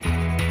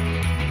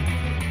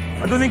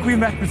I don't think we've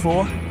met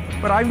before,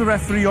 but I'm the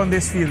referee on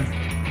this field.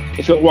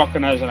 If you're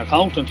working as an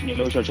accountant and you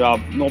lose your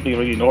job, nobody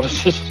really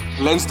notices.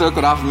 Leinster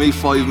could offer me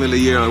 $5 million a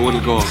year, I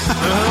wouldn't go. It is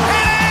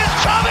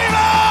Tommy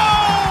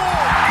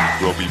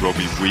Moe!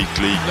 Rugby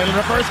Weekly. Little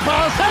reverse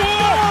pass.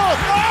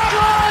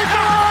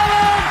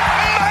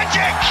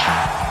 Magic!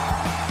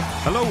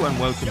 Hello and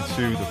welcome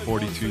to the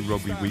 42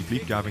 Rugby Weekly.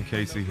 Gavin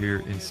Casey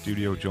here in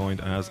studio,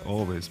 joined as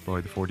always by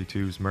the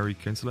 42's Murray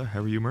Kinsella. How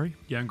are you, Murray?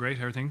 Yeah, I'm great.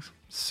 How are things?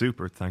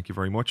 Super, thank you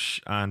very much.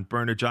 And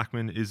Bernard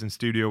Jackman is in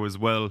studio as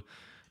well,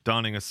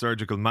 donning a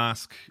surgical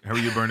mask. How are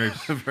you, Bernard?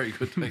 Very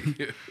good, thank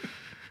you.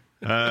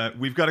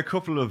 We've got a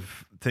couple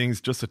of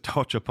things just to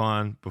touch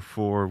upon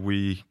before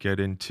we get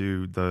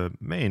into the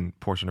main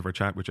portion of our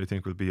chat, which I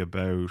think will be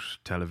about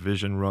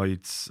television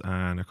rights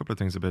and a couple of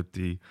things about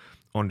the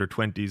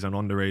under-20s and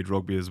underage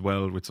rugby as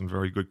well, with some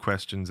very good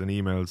questions and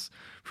emails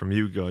from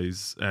you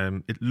guys.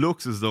 It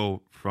looks as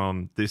though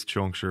from this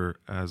juncture,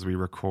 as we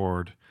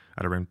record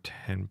at around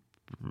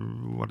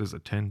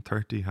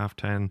 10:30, half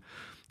 10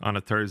 on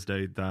a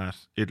Thursday, that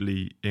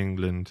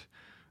Italy-England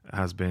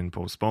has been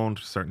postponed.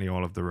 Certainly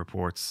all of the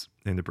reports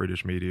in the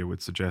British media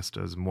would suggest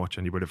as much,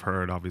 and you would have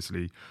heard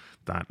obviously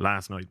that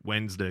last night,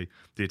 Wednesday,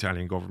 the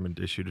Italian government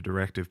issued a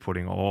directive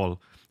putting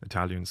all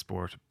Italian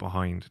sport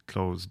behind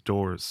closed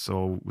doors.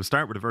 So we'll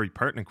start with a very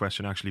pertinent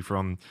question actually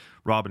from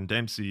Robin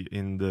Dempsey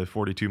in the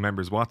 42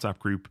 members WhatsApp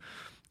group.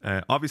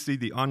 Obviously,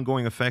 the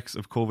ongoing effects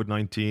of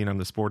COVID-19 on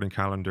the sporting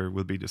calendar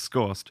will be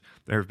discussed.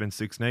 There have been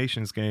Six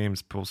Nations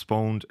games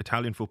postponed,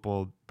 Italian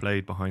football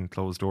played behind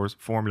closed doors,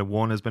 Formula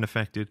 1 has been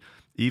affected,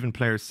 even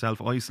players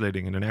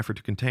self-isolating in an effort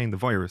to contain the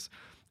virus.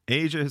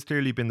 Asia has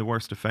clearly been the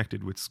worst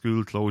affected, with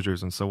school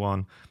closures and so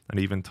on, and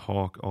even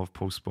talk of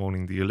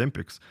postponing the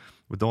Olympics.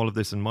 With all of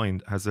this in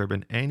mind, has there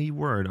been any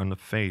word on the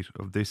fate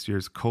of this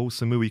year's Koh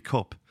Samui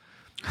Cup?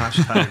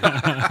 Hashtag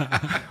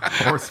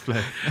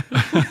horseplay.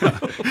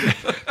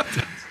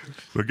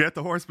 We'll get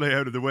the horseplay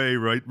out of the way,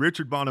 right?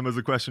 Richard Bonham has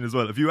a question as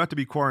well. If you had to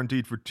be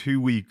quarantined for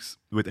 2 weeks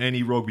with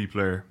any rugby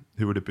player,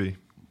 who would it be?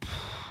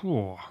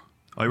 Oh.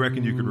 I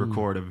reckon you could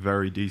record a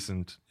very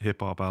decent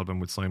hip-hop album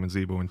with Simon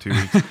Zebo in 2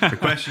 weeks. The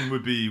question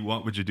would be,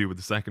 what would you do with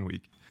the second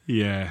week?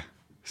 Yeah.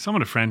 Some of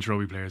the French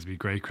rugby players would be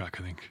great crack,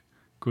 I think.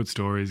 Good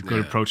stories, good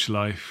approach to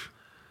life,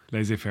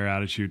 laissez-faire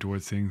attitude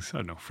towards things. I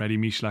don't know, Freddie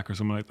Michalak or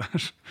something like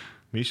that.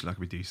 Michalak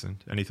would be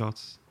decent. Any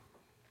thoughts?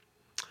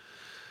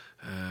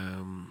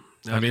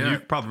 I mean,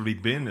 you've probably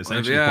been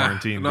essentially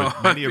quarantined with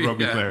many a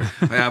rugby player.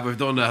 I have. I've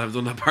done that. I've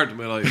done that part of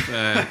my life.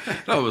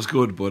 That was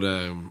good, but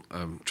I'm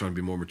trying to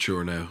be more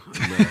mature now.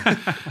 And,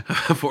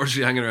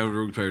 unfortunately, hanging around with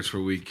rugby players for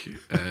a week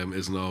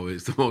isn't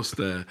always the most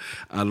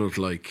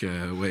adult-like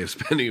way of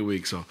spending a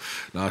week. So,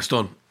 no, it's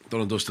done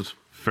and dusted.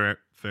 Fair.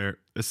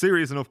 A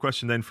serious enough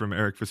question then from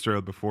Eric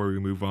Fitzgerald before we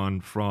move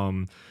on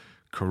from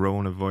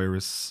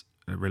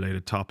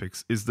coronavirus-related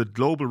topics. Is the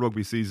global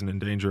rugby season in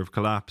danger of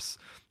collapse?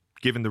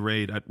 Given the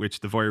rate at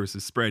which the virus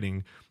is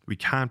spreading, we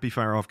can't be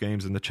far off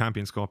games in the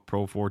Champions Cup,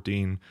 Pro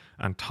 14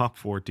 and Top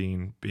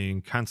 14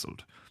 being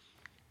cancelled.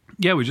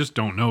 Yeah, we just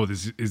don't know.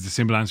 This is the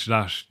simple answer to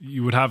that.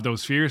 You would have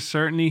those fears,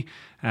 certainly.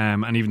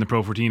 And even the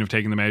Pro 14 have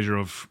taken the measure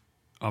of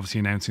obviously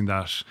announcing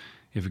that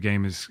if a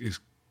game is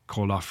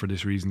called off for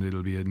this reason,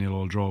 it'll be a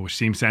 0-0 draw, which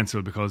seems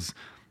sensible because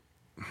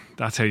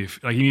that's how you...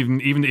 Like even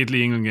the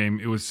Italy-England game,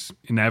 it was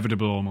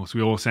inevitable almost.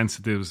 We all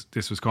sensed that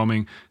this was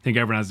coming. I think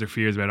everyone has their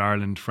fears about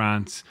Ireland,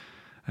 France...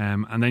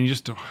 and then you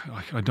just,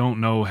 I don't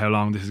know how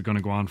long this is going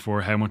to go on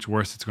for, how much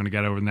worse it's going to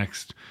get over the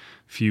next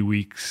few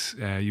weeks.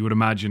 You would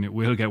imagine it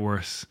will get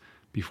worse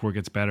before it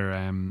gets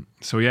better.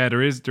 So yeah,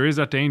 there is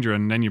that danger,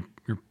 and then you're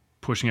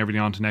pushing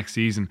everything on to next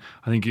season.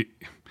 I think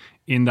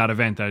in that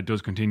event that it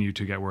does continue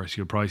to get worse,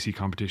 you'll probably see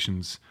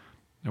competitions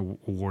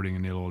awarding a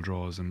 0-0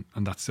 draws, and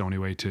that's the only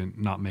way to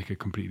not make it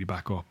completely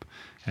back up.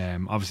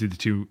 Obviously the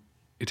two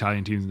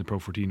Italian teams in the Pro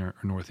 14 are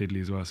North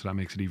Italy as well, so that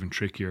makes it even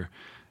trickier.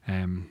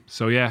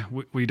 So yeah,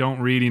 we don't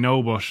really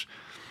know, but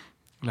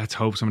let's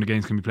hope some of the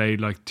games can be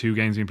played. Like 2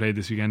 games being played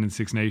this weekend in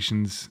Six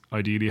Nations,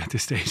 ideally at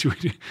this stage.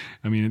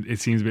 I mean,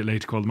 it seems a bit late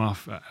to call them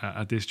off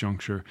at this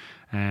juncture,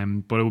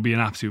 but it would be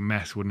an absolute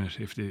mess, wouldn't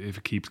it, if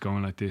it keeps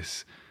going like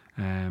this?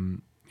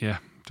 Yeah,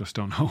 just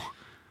don't know.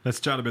 Let's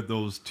chat about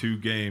those 2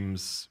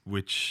 games,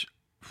 which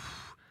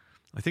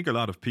I think a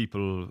lot of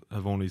people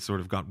have only sort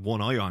of got one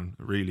eye on,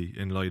 really,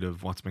 in light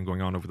of what's been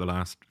going on over the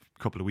last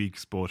couple of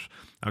weeks. But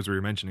as we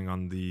were mentioning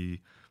on the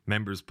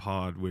members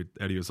pod with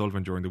Eddie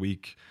O'Sullivan during the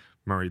week,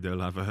 Murray, they'll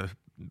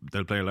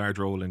play a large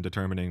role in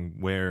determining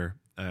where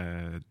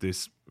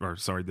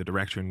the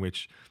direction in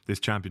which this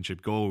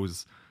championship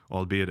goes,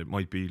 albeit it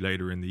might be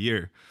later in the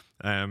year.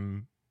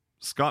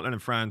 Scotland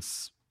and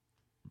France,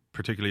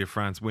 particularly if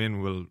France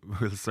win, will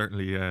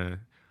certainly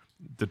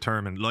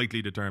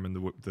likely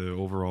determine the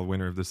overall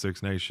winner of the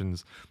Six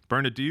Nations.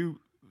 Bernard, do you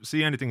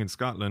see anything in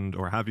Scotland,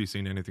 or have you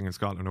seen anything in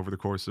Scotland over the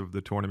course of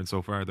the tournament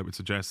so far that would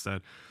suggest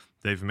that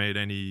they've made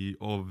any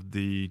of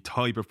the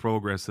type of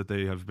progress that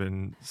they have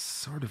been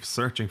sort of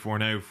searching for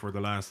now for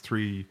the last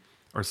 3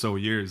 or so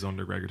years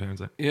under Gregor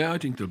Townsend? Yeah, I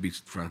think they'll beat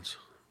France.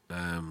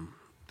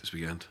 this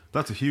weekend.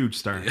 That's a huge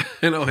start.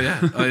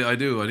 I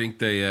do.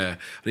 I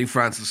think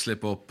France will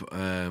slip up,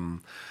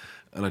 and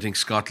I think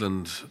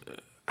Scotland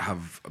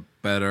have a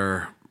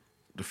better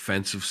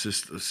defensive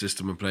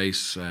system in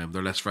place.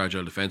 They're less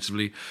fragile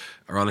defensively.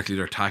 Ironically,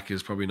 their attack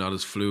is probably not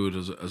as fluid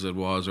as it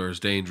was, or as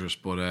dangerous.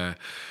 But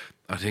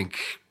I think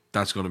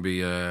that's going to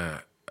be.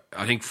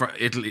 I think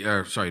Italy.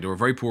 They were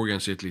very poor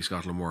against Italy.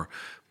 Scotland were,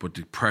 but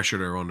the pressure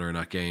they're under in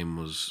that game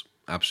was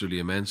absolutely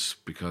immense,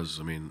 because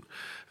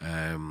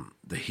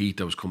the heat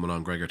that was coming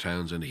on Gregor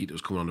Townsend, the heat that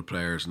was coming on the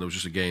players, and it was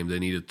just a game they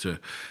needed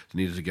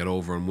to get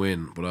over and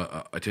win.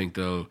 But I think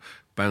they'll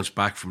bounce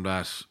back from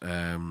that.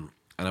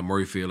 And at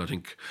Murrayfield, I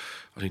think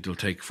they'll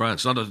take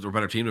France. Not that they're a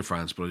better team than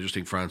France, but I just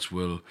think France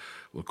will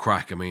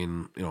crack. I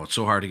mean, it's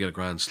so hard to get a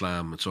Grand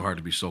Slam. It's so hard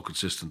to be so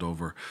consistent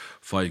over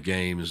 5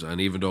 games.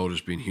 And even though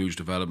there's been huge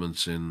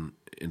developments in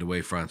the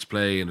way France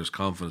play and there's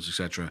confidence,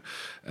 etc.,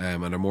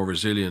 and they're more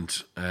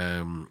resilient,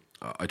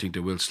 I think they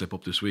will slip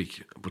up this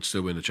week, but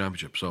still win the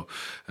championship. So,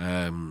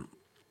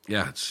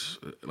 it's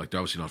like they're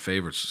obviously not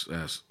favourites.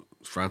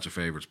 France are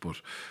favourites, but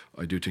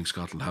I do think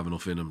Scotland have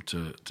enough in them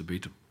to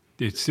beat them.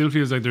 It still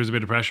feels like there's a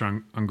bit of pressure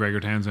on Gregor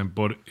Townsend,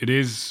 but it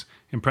is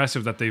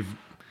impressive that they've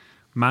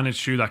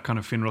managed through that kind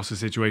of Finn Russell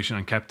situation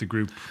and kept the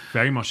group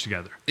very much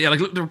together. Yeah,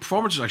 look, their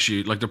performance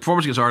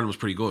against Ireland was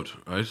pretty good,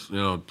 right?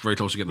 Very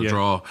close to getting a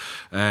draw.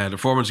 The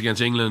performance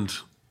against England,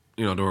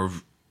 they were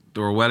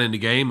well in the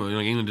game.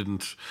 England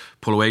didn't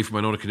pull away from.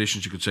 I know the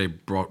conditions, you could say,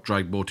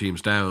 dragged both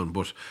teams down,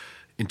 but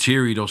in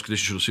theory, those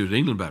conditions should have suited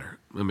England better,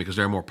 because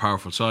they're a more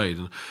powerful side.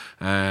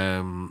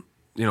 And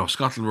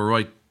Scotland were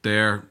right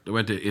there. They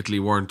went to Italy,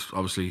 weren't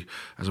obviously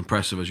as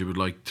impressive as you would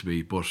like to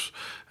be, but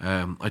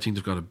I think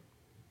they've got a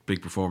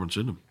big performance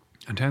in them.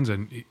 And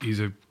Townsend, he's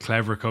a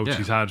clever coach. Yeah.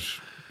 He's had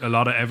a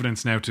lot of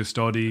evidence now to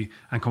study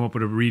and come up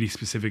with a really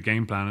specific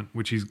game plan,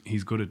 which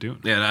he's good at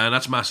doing. Yeah, and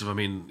that's massive. I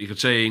mean, you could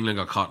say England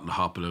got caught in the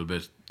hop a little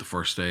bit the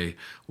first day.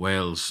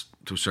 Wales,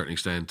 to a certain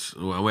extent,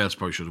 Wales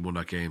probably should have won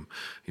that game.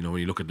 When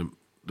you look at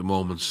the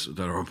moments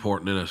that are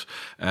important in it,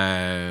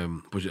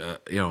 but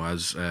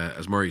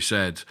as Murray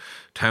said,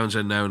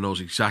 Townsend now knows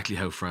exactly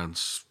how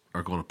France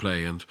are going to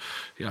play, and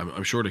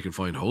I'm sure they can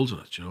find holes in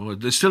it.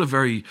 It's still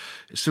very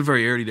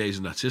early days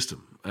in that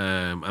system,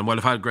 and while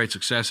they've had great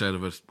success out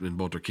of it in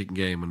both their kicking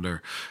game and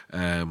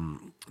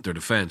their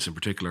defence in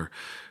particular,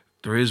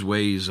 there is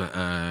ways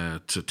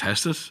to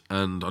test it,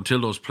 and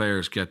until those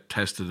players get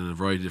tested in a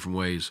variety of different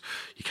ways,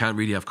 you can't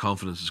really have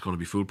confidence it's going to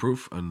be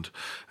foolproof. And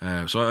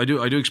so I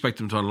do expect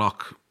them to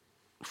unlock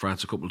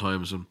France a couple of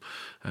times, and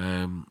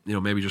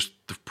maybe just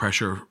the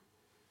pressure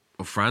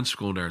of France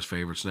going there as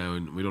favourites now,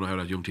 and we don't know how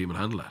that young team will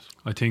handle that.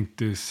 I think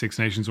the Six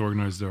Nations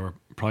organisers are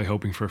probably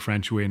hoping for a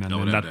French win, and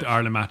then that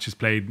Ireland match is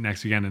played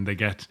next weekend, and they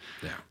get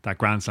that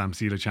Grand Slam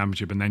seal of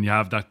championship, and then you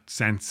have that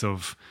sense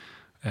of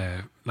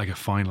like a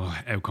final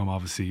outcome.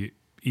 Obviously,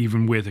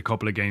 even with a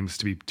couple of games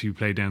to be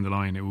played down the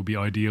line, it would be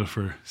ideal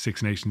for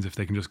Six Nations if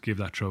they can just give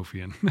that trophy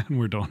and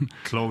we're done.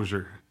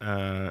 Closure.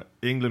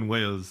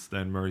 England-Wales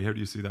then, Murray, how do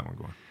you see that one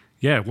going?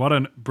 Yeah, what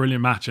a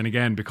brilliant match. And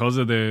again, because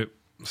of the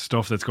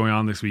stuff that's going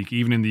on this week,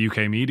 even in the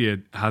UK media,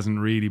 it hasn't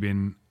really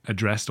been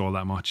addressed all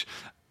that much.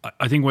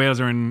 I think Wales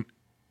are in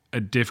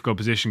a difficult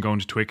position going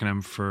to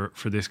Twickenham for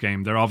this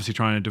game. They're obviously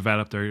trying to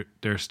develop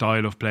their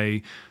style of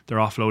play. They're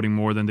offloading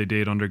more than they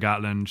did under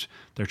Gatland.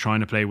 They're trying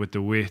to play with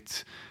the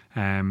width.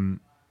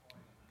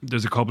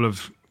 There's a couple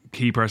of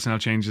key personnel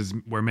changes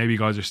where maybe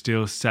guys are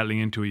still settling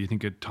into it. You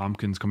think of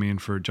Tompkins coming in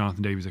for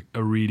Jonathan Davies,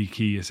 a really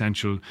key,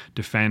 essential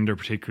defender,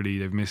 particularly.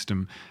 They've missed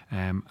him,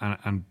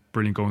 and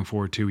brilliant going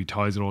forward too. He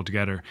ties it all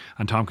together.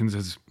 And Tompkins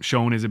has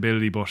shown his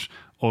ability, but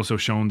also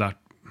shown that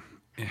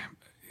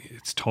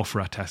it's tougher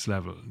at test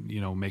level,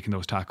 making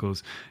those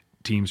tackles,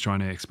 teams trying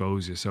to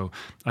expose you. So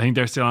I think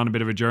they're still on a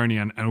bit of a journey,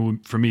 and it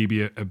would, for me,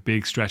 be a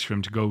big stretch for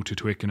them to go to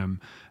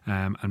Twickenham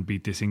and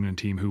beat this England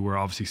team who were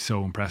obviously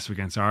so impressive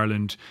against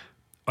Ireland.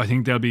 I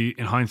think they'll be,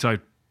 in hindsight,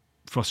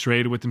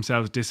 frustrated with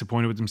themselves,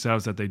 disappointed with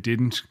themselves that they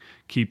didn't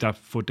keep that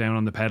foot down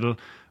on the pedal.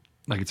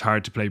 Like, it's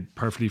hard to play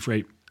perfectly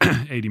for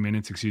 80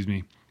 minutes,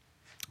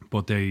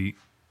 but they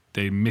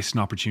missed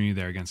an opportunity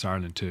there against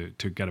Ireland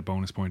to get a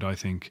bonus point, I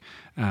think,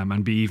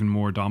 and be even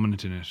more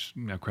dominant in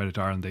it. Credit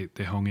to Ireland,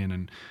 they hung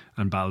in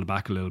and battled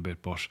back a little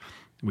bit, but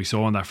we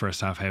saw in that first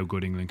half how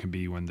good England can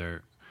be when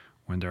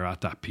they're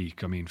at that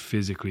peak. I mean,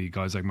 physically,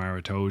 guys like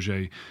Maro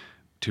Itoje,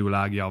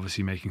 Tuilagi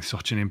obviously making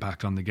such an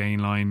impact on the gain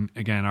line.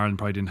 Again, Ireland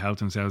probably didn't help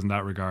themselves in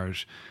that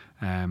regard.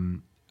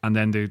 And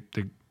then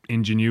the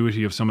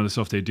ingenuity of some of the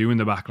stuff they do in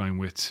the back line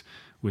with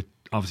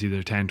obviously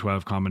their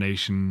 10-12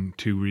 combination,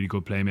 two really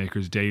good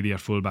playmakers, Daly at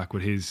fullback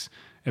with his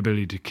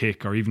ability to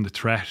kick, or even the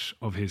threat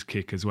of his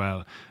kick as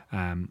well,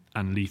 and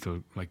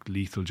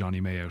lethal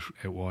Johnny May out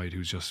wide,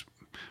 who's just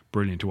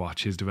brilliant to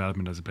watch. His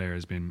development as a player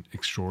has been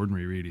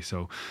extraordinary, really.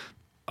 So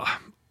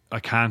I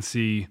can't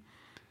see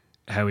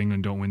how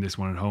England don't win this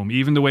one at home.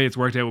 Even the way it's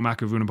worked out with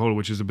Maka Vunipola,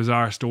 which is a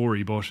bizarre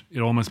story, but it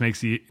almost makes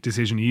the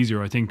decision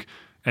easier. I think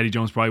Eddie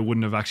Jones probably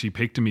wouldn't have actually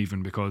picked him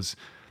even, because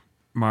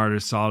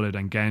Marder's solid,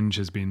 and Genge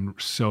has been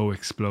so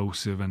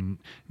explosive and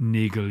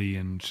niggly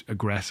and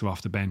aggressive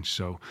off the bench.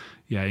 So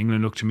yeah,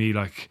 England look to me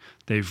like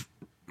they've,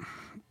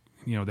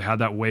 they had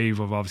that wave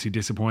of obviously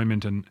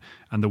disappointment and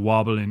the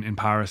wobble in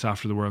Paris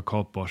after the World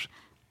Cup, but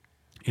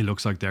it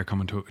looks like they're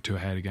coming to a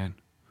head again.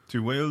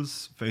 Do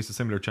Wales face a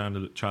similar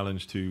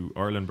challenge to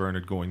Ireland,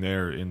 Bernard, going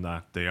there, in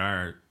that they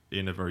are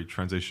in a very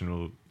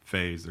transitional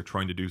phase? They're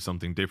trying to do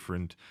something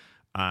different,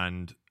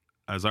 and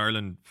as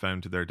Ireland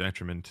found to their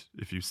detriment,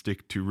 if you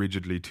stick too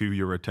rigidly to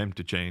your attempt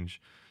to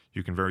change,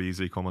 you can very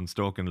easily come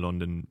unstuck in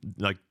London.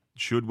 Like,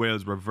 should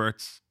Wales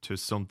revert to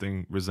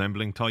something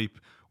resembling type,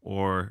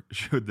 or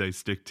should they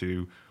stick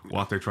to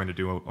what they're trying to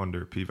do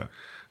under Pivac?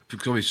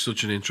 It's going to be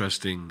such an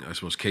interesting, I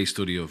suppose, case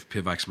study of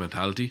Pivac's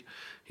mentality.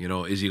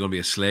 Is he going to be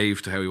a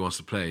slave to how he wants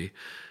to play,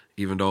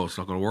 even though it's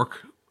not going to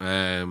work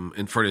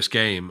for this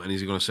game? And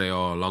is he going to say,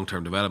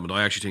 long-term development?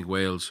 I actually think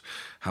Wales,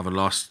 having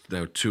lost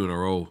now 2 in a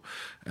row,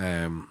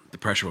 the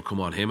pressure will come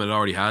on him, and it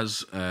already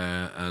has.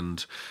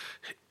 And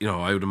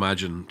I would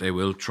imagine they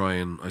will try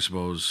and, I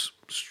suppose,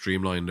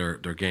 streamline their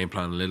game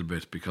plan a little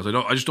bit, because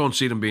I just don't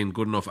see them being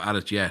good enough at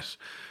it yet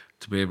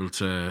to be able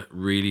to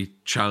really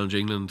challenge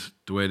England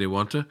the way they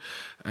want to.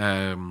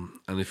 And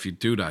if you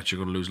do that, you're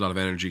going to lose a lot of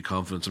energy,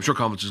 confidence. I'm sure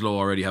confidence is low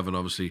already, having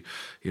obviously,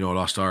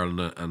 lost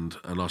Ireland and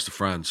lost to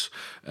France.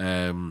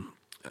 And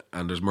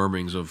there's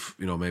murmurings of,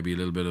 maybe a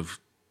little bit of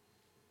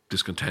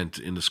discontent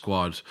in the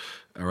squad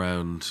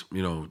around,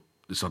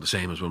 it's not the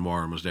same as when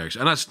Warren was there.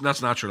 And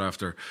that's natural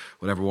after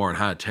whatever Warren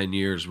had, 10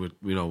 years with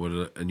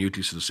a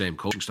nucleus of the same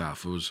coaching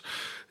staff. It was,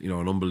 an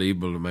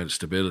unbelievable amount of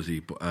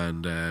stability,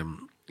 and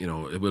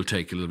it will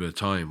take a little bit of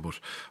time, but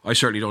I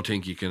certainly don't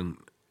think you can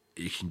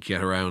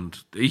get around.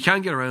 He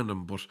can get around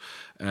them, but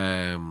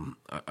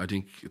I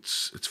think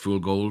it's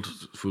fool's gold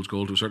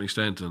to a certain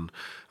extent, and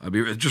I'd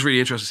be just really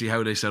interested to see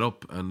how they set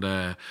up.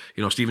 And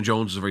Stephen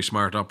Jones is a very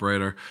smart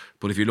operator,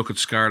 but if you look at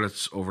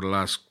Scarlets over the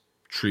last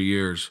 3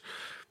 years,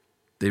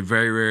 they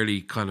very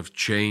rarely kind of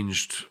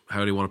changed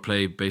how they want to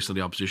play based on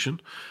the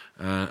opposition,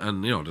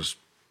 and there's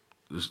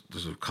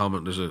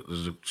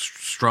a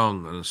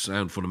strong and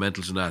sound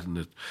fundamentals in that, and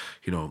that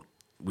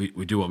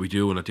we do what we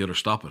do and let the others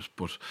stop it.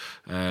 But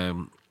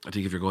I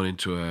think if you're going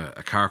into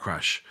a car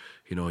crash,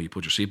 you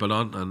put your seatbelt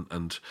on,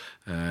 and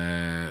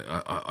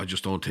I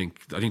just don't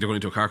think. I think they're going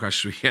into a car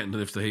crash this weekend,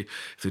 and if they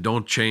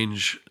don't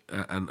change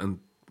and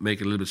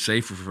make it a little bit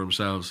safer for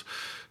themselves,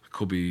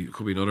 could be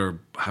another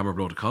hammer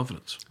blow to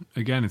confidence.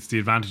 Again, it's the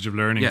advantage of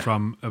learning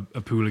from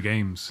a pool of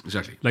games.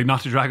 Exactly. Like, not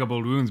to drag up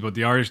old wounds, but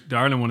the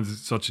Ireland one is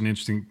such an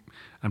interesting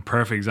and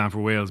perfect example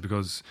for Wales,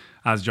 because,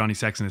 as Johnny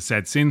Sexton has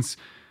said, since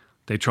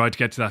they tried to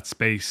get to that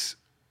space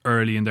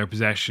early in their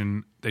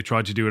possession, they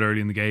tried to do it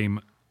early in the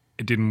game,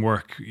 it didn't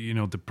work.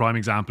 The prime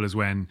example is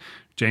when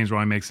James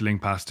Ryan makes a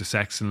link pass to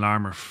Sexton.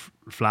 Larmour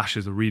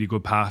flashes a really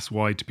good pass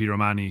wide to Peter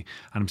O'Mahony,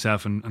 and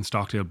himself and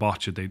Stockdale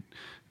botch it.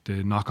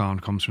 The knock-on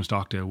comes from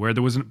Stockdale, where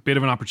there was a bit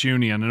of an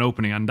opportunity and an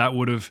opening, and that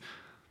would have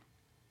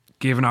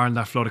given Ireland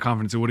that flood of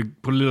confidence. It would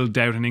have put a little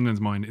doubt in England's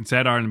mind.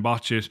 Instead, Ireland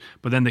botched it,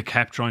 but then they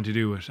kept trying to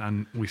do it,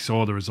 and we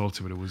saw the results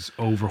of it. It was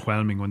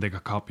overwhelming when they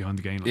got caught behind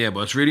the game. Yeah,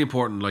 but it's really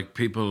important. Like,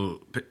 people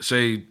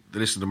say they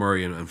listen to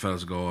Murray and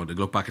fellas go, they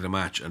look back at the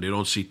match and they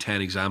don't see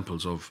 10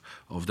 examples of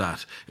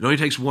that. It only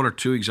takes 1 or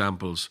 2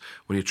 examples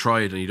when you try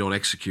it and you don't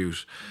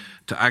execute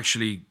to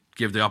actually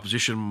give the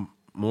opposition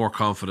more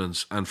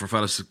confidence, and for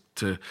fellas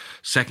to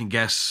second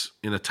guess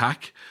in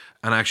attack,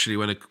 and actually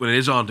when it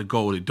is on to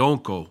go, they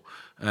don't go.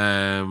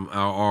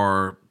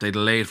 Or they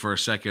delay it for a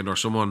second, or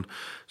someone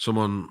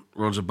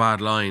runs a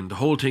bad line. The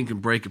whole thing can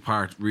break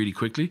apart really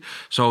quickly.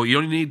 So you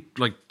only need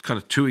like kind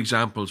of 2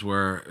 examples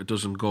where it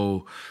doesn't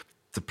go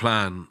to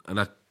plan, and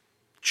that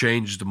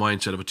changes the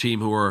mindset of a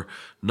team who are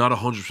not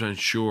 100%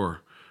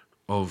 sure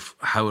of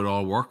how it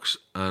all works.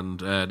 And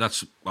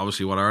that's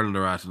obviously what Ireland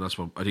are at, and that's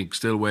what I think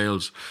still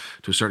Wales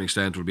to a certain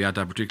extent will be at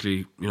that.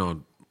 Particularly,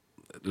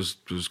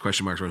 there's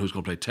question marks around who's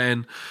going to play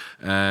 10.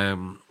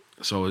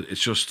 So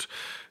it's just,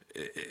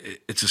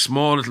 it's a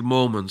small little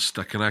moments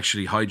that can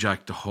actually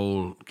hijack the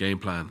whole game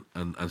plan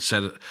and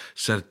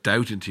set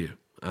doubt into you,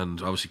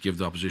 and obviously give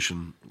the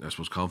opposition, I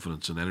suppose,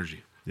 confidence and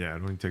energy. Yeah,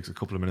 it only takes a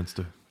couple of minutes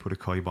to put a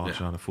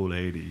kibosh on a full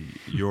 80.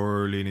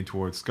 You're leaning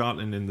towards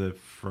Scotland in the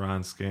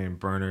France game.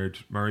 Bernard,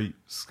 Murray,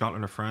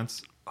 Scotland or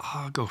France?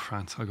 I'll go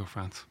France.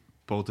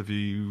 Both of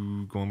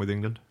you going with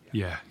England?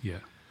 Yeah.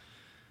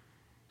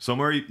 So,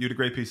 Murray, you had a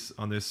great piece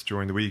on this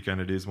during the week,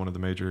 and it is one of the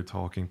major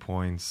talking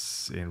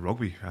points in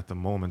rugby at the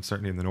moment,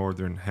 certainly in the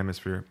Northern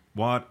Hemisphere.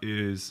 What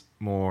is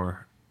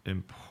more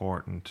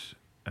important,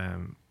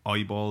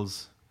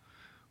 eyeballs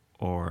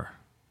or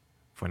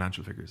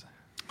financial figures?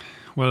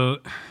 Well,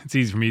 it's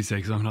easy for me to say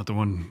because I'm not the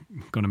one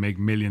going to make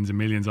millions and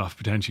millions off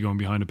potentially going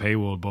behind a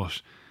paywall,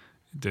 but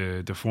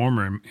the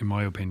former, in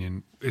my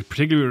opinion,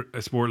 particularly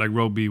a sport like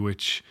rugby,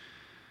 which,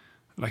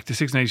 like the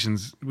Six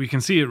Nations, we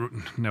can see it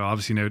now.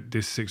 Obviously, now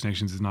this Six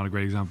Nations is not a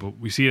great example.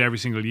 We see it every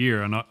single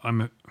year, and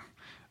I'm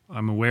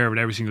aware of it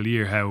every single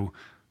year. How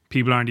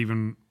people aren't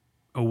even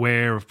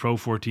aware of Pro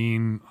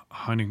 14,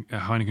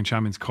 Heineken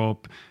Champions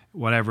Cup,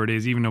 whatever it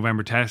is, even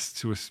November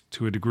tests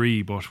to a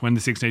degree. But when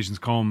the Six Nations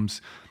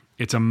comes,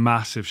 it's a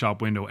massive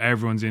shop window.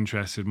 Everyone's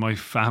interested. My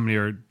family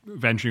are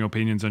venturing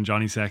opinions on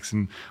Johnny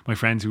Sexton. My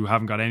friends who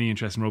haven't got any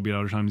interest in rugby at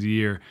other times of the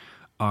year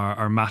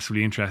are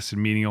massively interested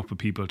in meeting up with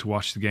people to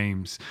watch the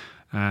games.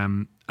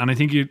 And I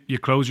think you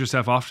close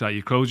yourself off to that.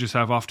 You close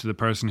yourself off to the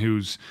person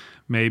who's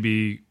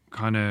maybe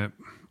kind of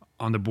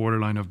on the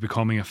borderline of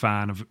becoming a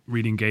fan, of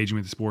really engaging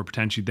with the sport,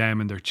 potentially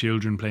them and their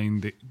children playing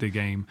the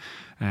game.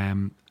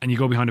 And you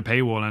go behind a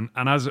paywall.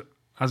 And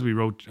as we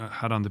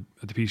had on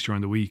the piece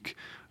during the week,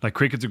 like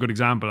cricket's a good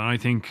example. And I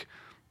think,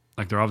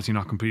 like, they're obviously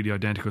not completely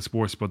identical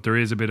sports, but there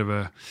is a bit of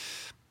a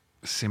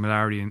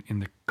similarity in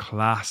the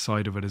class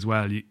side of it as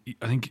well.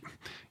 I think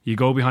you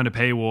go behind a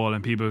paywall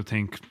and people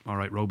think, all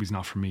right, rugby's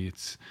not for me.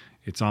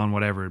 It's on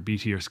whatever,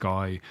 BT or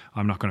Sky.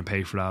 I'm not going to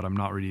pay for that. I'm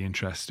not really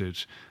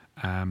interested.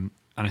 And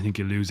I think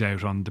you lose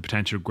out on the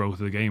potential growth of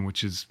the game,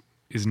 which is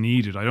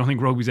needed. I don't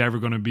think rugby's ever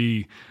going to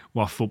be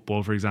what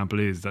football, for example,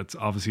 is. That's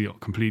obviously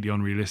completely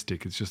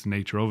unrealistic. It's just the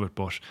nature of it.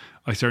 But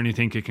I certainly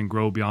think it can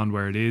grow beyond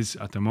where it is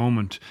at the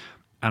moment.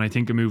 And I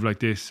think a move like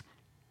this,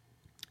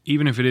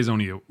 even if it is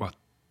only a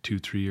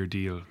 2-3 year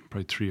deal,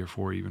 probably 3 or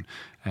 4 even,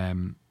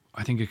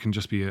 I think it can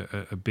just be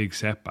a big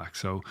setback.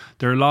 So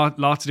there are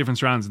lots of different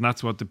strands, and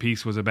that's what the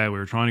piece was about. We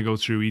were trying to go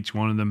through each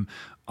one of them.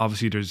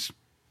 Obviously there's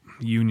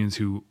unions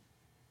who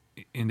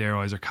in their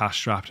eyes are cash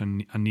strapped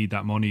and need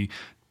that money.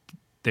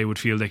 They would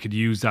feel they could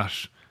use that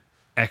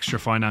extra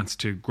finance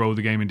to grow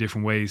the game in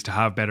different ways, to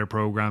have better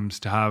programs,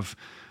 to have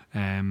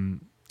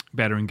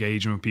better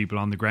engagement with people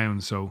on the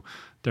ground. So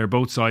there are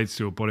both sides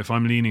to it. But if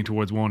I'm leaning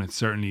towards one, it's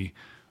certainly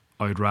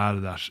I'd rather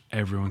that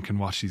everyone can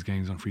watch these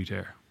games on free to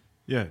air.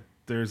 Yeah,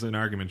 there's an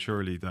argument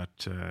surely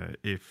that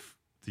if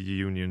the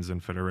unions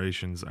and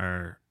federations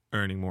are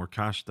earning more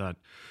cash, that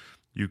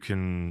you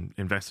can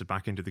invest it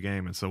back into the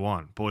game and so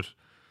on. But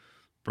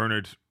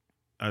Bernard,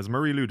 as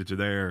Murray alluded to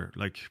there,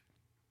 like,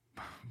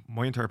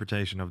 my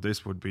interpretation of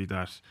this would be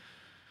that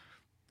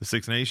the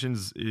Six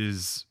Nations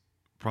is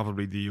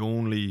probably the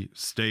only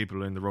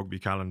staple in the rugby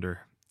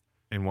calendar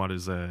in what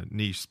is a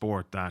niche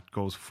sport that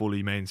goes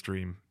fully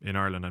mainstream in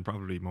Ireland and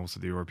probably most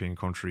of the European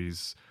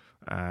countries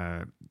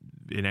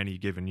in any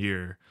given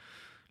year.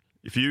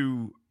 If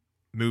you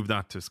move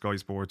that to Sky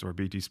Sports or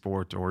BT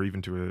Sport or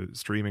even to a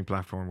streaming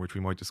platform, which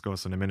we might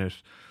discuss in a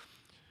minute,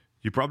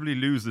 you probably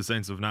lose the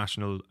sense of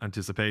national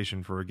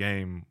anticipation for a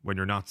game when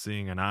you're not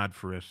seeing an ad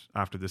for it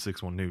after the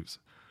 6-1 news.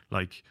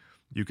 Like,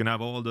 you can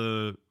have all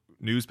the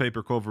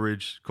newspaper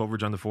coverage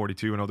on the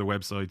 42 and other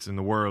websites in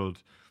the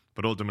world,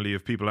 but ultimately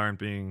if people aren't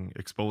being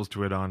exposed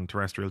to it on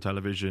terrestrial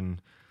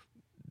television,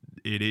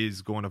 it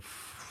is going to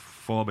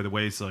fall by the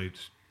wayside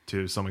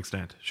to some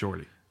extent,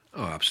 surely.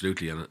 Oh,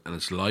 absolutely, and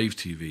it's live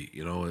TV,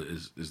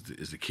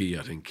 is the key,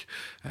 I think.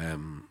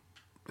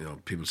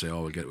 People say,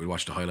 "Oh, we'll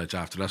watch the highlights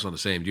after." That's not the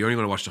same. You're only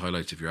going to watch the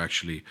highlights if you're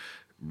actually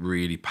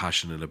really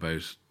passionate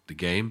about the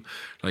game.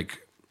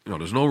 Like,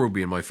 there's no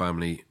rugby in my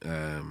family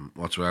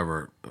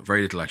whatsoever.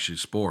 Very little actually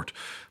sport.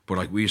 But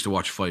like, we used to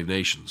watch Five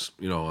Nations,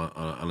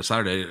 on a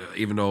Saturday.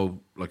 Even though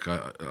I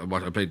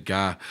played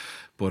GA,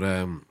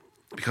 but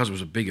because it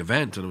was a big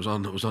event and it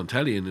was on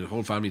telly, and the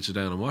whole family would sit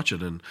down and watch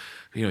it, and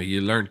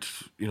you learnt,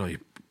 you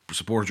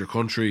supported your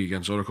country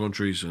against other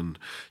countries, and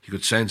you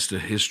could sense the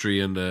history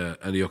and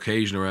the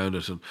occasion around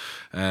it.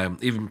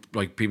 And even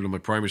like people in my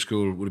primary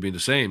school would have been the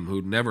same,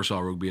 who never saw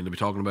rugby, and they'd be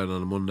talking about it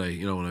on a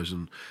Monday, when I was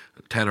in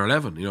 10 or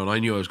 11, and I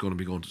knew I was going to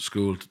be going to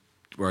school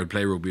where I'd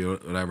play rugby or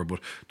whatever. But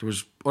there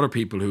was other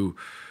people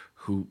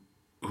who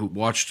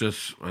watched it,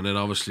 and then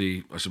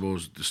obviously, I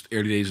suppose, the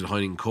early days of the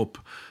Heineken Cup,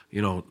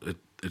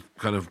 it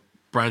kind of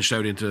branched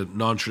out into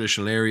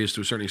non-traditional areas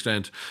to a certain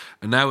extent,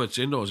 and now it's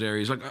in those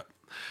areas. Like,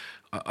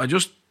 I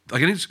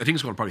think it's going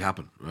to probably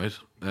happen, right?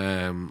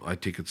 I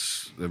think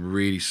it's a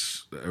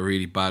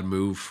really bad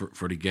move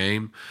for the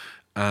game,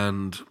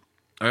 and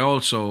I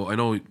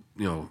know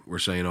we're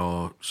saying,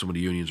 some of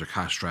the unions are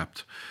cash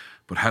strapped,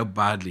 but how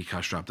badly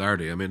cash strapped are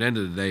they? I mean, at the end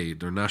of the day,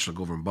 they're national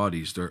government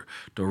bodies. Their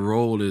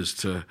role is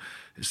to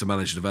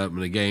manage the development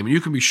of the game, and you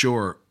can be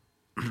sure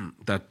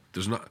that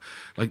there's not,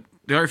 like,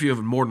 the RFU have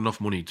more than enough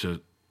money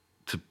to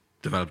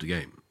develop the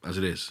game as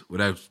it is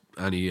without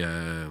any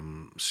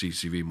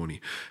CCV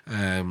money.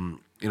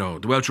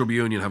 The Welsh Rugby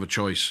Union have a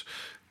choice.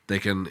 They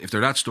can, if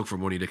they're that stuck for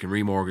money, they can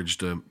remortgage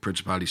the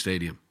Principality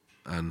Stadium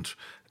and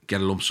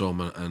get a lump sum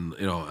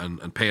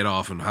and pay it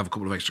off and have a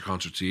couple of extra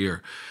concerts a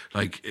year.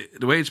 Like,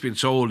 the way it's been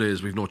sold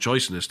is we've no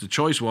choice in this. The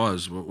choice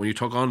was, when you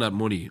took on that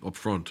money up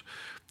front,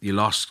 you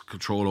lost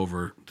control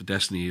over the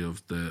destiny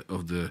of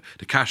the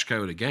cash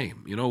cow of the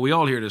game. We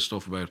all hear this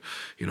stuff about,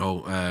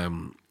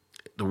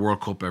 the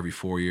World Cup every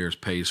 4 years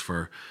pays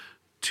for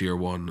Tier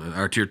 1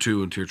 or Tier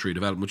 2 and Tier 3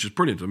 development, which is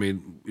brilliant. I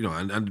mean,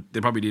 and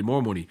they probably need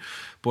more money,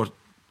 but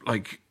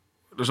like,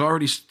 there's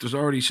already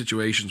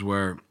situations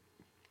where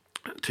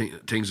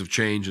things have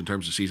changed in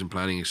terms of season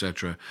planning,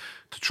 etc.,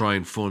 to try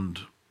and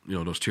fund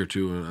those Tier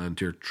 2 and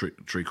Tier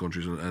 3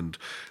 countries, and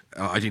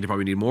I think they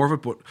probably need more of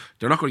it, but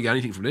they're not going to get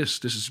anything from this.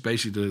 This is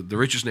basically the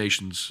richest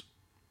nations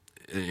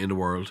in the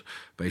world,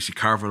 basically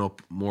carving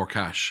up more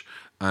cash,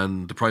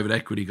 and the private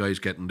equity guys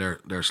getting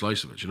their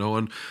slice of it,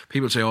 And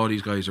people say, "Oh,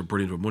 these guys are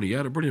brilliant with money."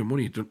 Yeah, they're brilliant with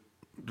money. They're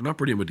not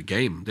brilliant with the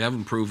game. They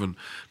haven't proven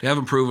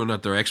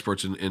that they're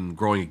experts in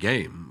growing a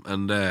game,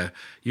 and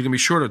you can be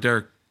sure that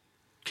their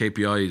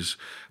KPIs,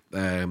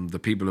 the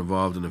people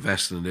involved in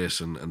investing in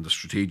this and the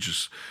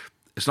strategists,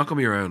 it's not going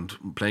to be around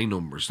playing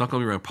numbers. It's not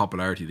going to be around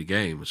popularity of the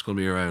game. It's going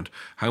to be around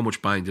how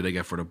much bang do they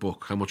get for their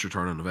buck, how much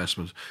return on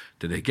investment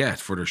do they get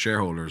for their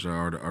shareholders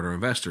or their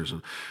investors.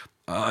 And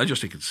I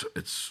just think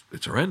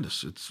it's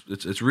horrendous.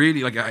 It's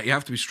really like you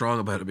have to be strong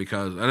about it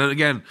because, and then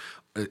again,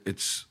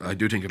 I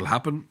do think it'll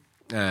happen.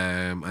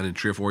 And in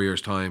 3 or 4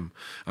 years' time,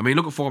 I mean,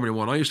 look at Formula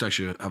One. I used to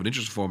actually have an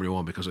interest in Formula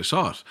One because I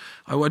saw it.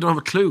 I don't have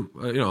a clue.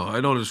 I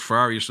know there's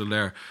Ferrari is still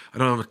there. I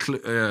don't have a clue.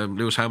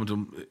 Lewis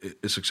Hamilton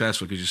is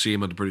successful because you see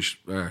him on the British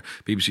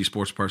BBC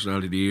Sports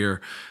Personality of the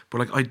Year.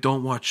 But I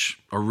don't watch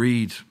or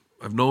read.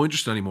 I have no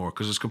interest anymore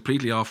because it's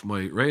completely off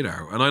my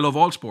radar. And I love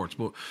all sports,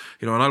 but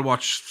and I'll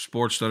watch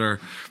sports that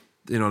are.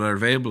 That are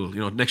available.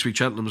 Next week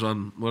Cheltenham's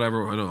on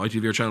whatever, I know,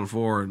 ITV or Channel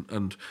 4,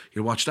 and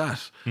you'll watch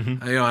that.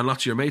 Mm-hmm. And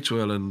lots of your mates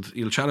will, and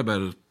you'll chat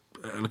about it.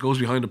 And it goes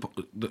behind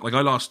like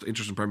I lost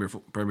interest in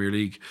Premier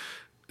League,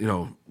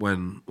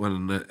 when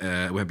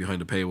it went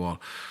behind the paywall,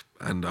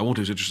 and I won't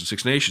lose interest in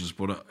Six Nations,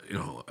 but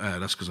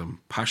that's because I'm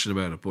passionate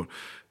about it. But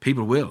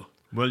people will.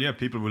 Well, yeah,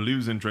 people will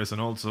lose interest,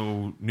 and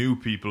also new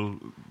people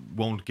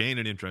won't gain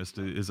an interest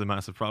is a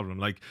massive problem.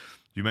 Like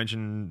you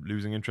mentioned,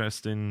 losing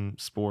interest in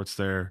sports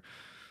there.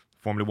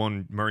 Formula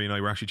One, Murray and I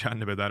were actually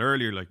chatting about that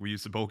earlier. Like we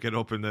used to both get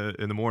up in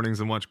the mornings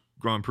and watch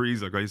Grand Prix.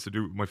 Like I used to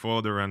do with my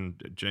father,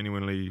 and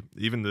genuinely,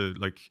 even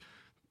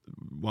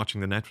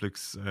watching the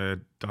Netflix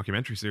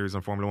documentary series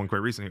on Formula One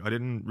quite recently, I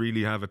didn't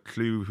really have a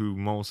clue who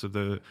most of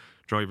the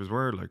drivers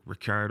were. Like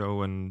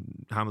Ricciardo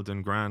and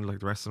Hamilton, Grant. Like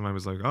the rest of them, I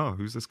was like, oh,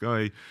 who's this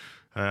guy?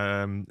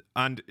 And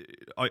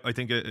I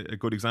think a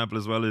good example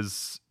as well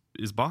is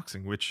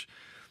boxing, which.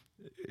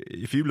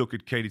 If you look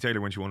at Katie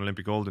Taylor when she won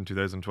Olympic gold in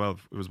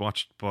 2012, it was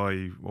watched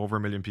by over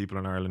 1 million people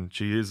in Ireland.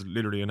 She is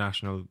literally a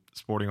national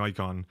sporting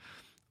icon.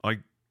 I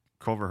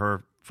cover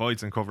her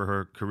fights and cover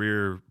her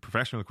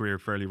professional career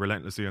fairly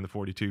relentlessly on the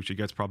 42. She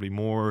gets probably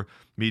more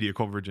media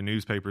coverage in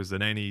newspapers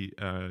than any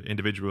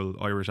individual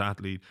Irish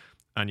athlete.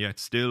 And yet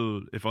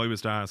still, if I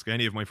was to ask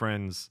any of my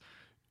friends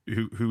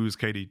who's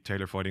Katie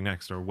Taylor fighting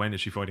next or when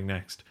is she fighting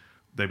next,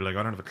 they'd be like,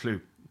 I don't have a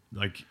clue.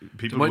 Like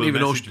people they might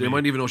even know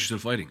she's still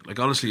fighting. Like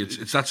honestly,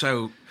 it's that's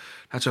how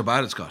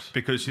bad it's got.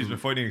 Because she's been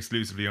fighting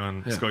exclusively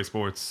on Sky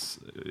Sports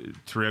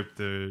throughout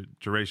the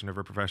duration of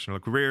her professional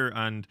career,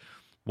 and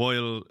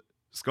while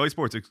Sky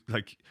Sports,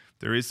 like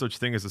there is such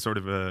thing as a sort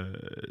of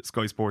a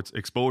Sky Sports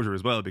exposure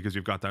as well, because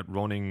you've got that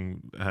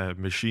running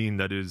machine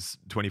that is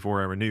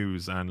 24-hour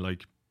news, and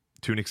like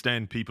to an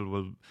extent, people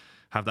will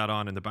have that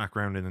on in the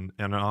background in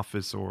an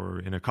office or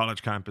in a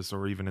college campus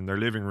or even in their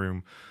living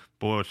room,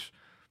 but.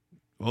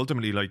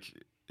 Ultimately, like,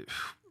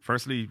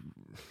 firstly,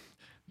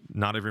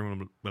 not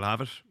everyone will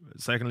have it.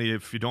 Secondly,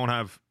 if you don't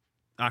have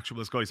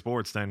actual Sky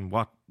Sports, then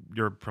what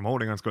you're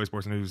promoting on Sky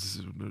Sports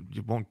News,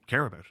 you won't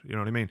care about. You know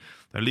what I mean?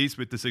 At least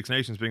with the Six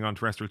Nations being on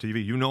terrestrial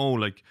TV,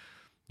 like,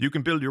 you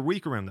can build your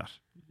week around that.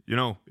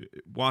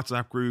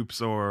 WhatsApp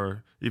groups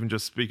or even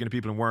just speaking to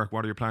people in work,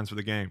 what are your plans for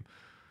the game?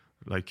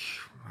 Like,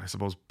 I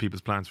suppose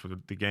people's plans for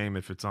the game,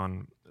 if it's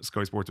on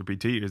Sky Sports or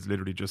BT, is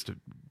literally just to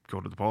go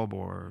to the pub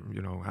or,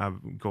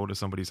 go to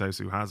somebody's house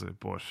who has it.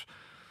 But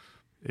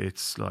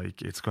it's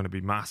like, it's going to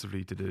be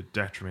massively to the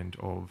detriment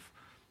of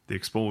the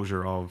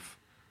exposure of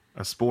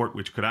a sport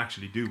which could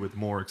actually do with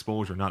more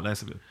exposure, not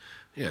less of it.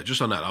 Yeah,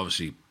 just on that,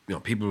 obviously,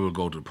 people will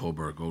go to the pub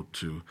or go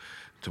to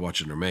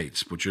watching their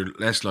mates, but you're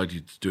less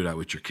likely to do that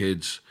with your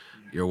kids,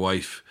 your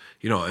wife.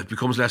 It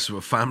becomes less of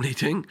a family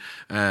thing,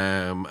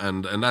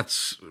 and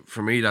that's,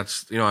 for me,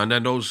 that's, and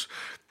then those,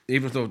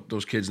 even if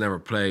those kids never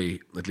play,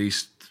 at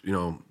least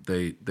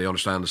they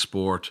understand the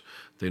sport.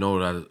 They know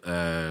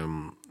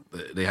that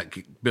they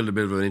build a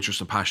bit of an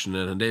interest and passion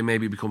in it, and they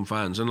maybe become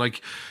fans. And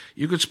like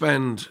you could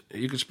spend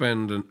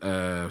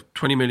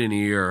 20 million a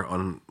year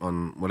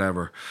on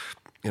whatever,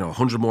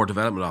 100 more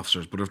development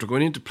officers, but if they're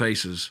going into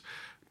places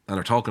and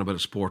are talking about a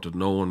sport that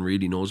no one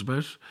really knows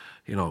about,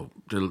 they'll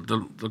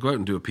go out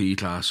and do a PE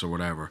class or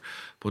whatever.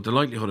 But the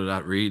likelihood of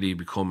that really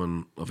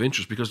becoming of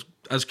interest, because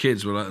as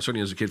kids, well,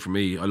 certainly as a kid for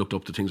me, I looked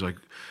up to things like,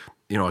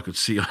 I could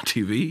see on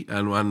TV,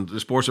 and when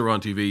the sports that were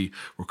on TV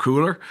were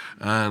cooler,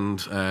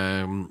 and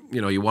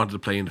you wanted to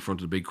play in the front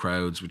of the big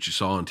crowds, which you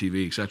saw on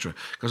TV, etc.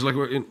 Because like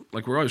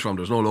where I was from,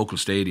 there was no local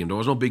stadium, there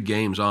was no big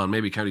games on.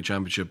 Maybe county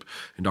championship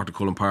in Dr.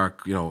 Cullen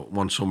Park,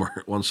 one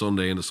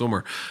Sunday in the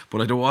summer,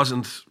 but there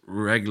wasn't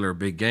regular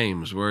big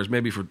games. Whereas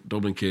maybe for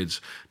Dublin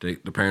kids, the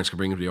parents can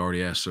bring them to the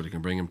RDS, or they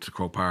can bring them to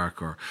Croke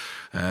Park or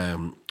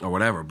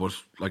whatever. But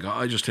like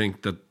I just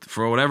think that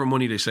for whatever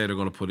money they say they're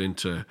going to put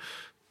into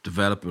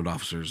development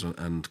officers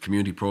and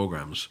community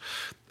programs,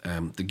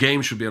 the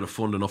game should be able to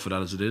fund enough of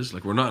that as it is.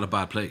 Like, we're not in a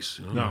bad place.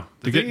 You know? No,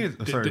 the thing is,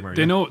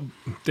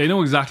 they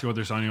know exactly what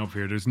they're signing up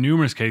here. There's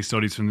numerous case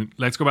studies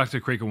let's go back to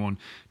the cricket one.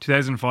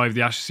 2005,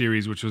 the Ashes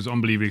series, which was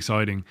unbelievably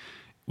exciting,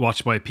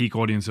 watched by a peak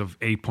audience of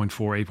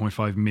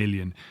 8.5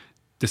 million.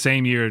 The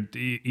same year,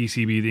 the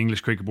ECB, the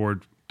English Cricket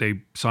Board,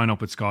 they sign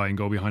up with Sky and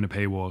go behind a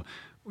paywall.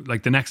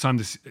 Like, the next time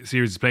the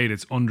series is played,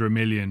 it's under 1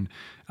 million.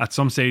 At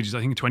some stages,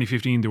 I think in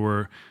 2015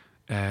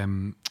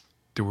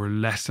 there were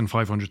less than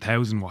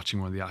 500,000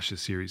 watching one of the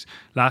Ashes series.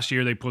 Last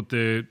year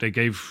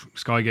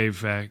Sky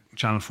gave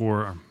Channel 4,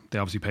 or they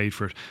obviously paid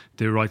for it,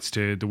 the rights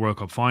to the World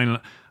Cup final.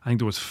 I think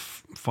there was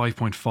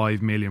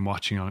 5.5 million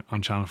watching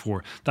on Channel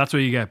 4. That's what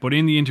you get. But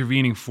in the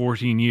intervening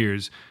 14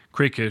 years,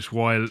 cricket,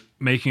 while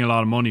making a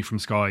lot of money from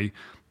Sky,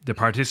 the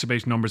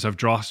participation numbers have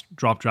dropped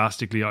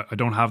drastically. I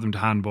don't have them to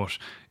hand, but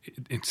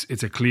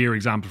it's a clear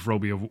example for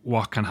rugby of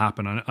what can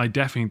happen, and I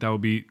definitely think that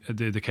would be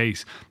the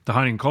case. The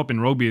Heineken Cup in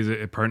rugby is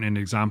a pertinent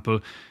example.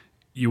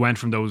 You went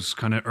from those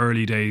kind of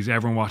early days,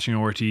 everyone watching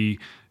RT.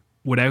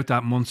 Without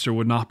that, Munster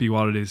would not be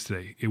what it is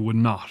today. It would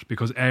not,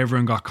 because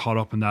everyone got caught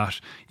up in that.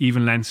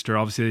 Even Leinster,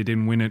 obviously they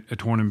didn't win a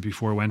tournament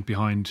before it went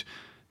behind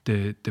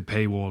the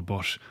paywall,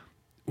 but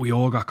we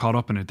all got caught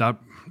up in it. That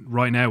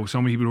right now,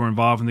 so many people who are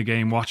involved in the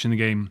game, watching the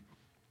game,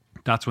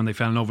 that's when they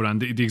fell in love with it.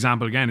 And the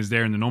example again is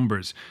there in the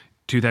numbers.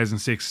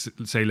 2006,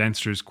 say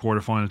Leinster's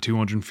quarterfinal,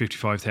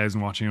 255,000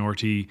 watching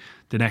RT.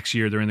 The next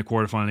year they're in the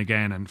quarterfinal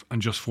again,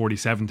 and just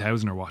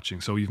 47,000 are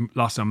watching. So you've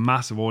lost a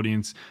massive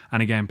audience,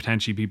 and again,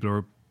 potentially people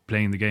are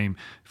playing the game.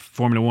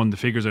 Formula One, the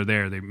figures are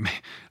there.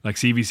 Like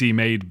CVC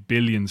made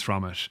billions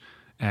from it,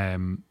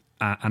 and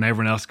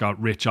everyone else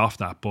got rich off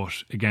that.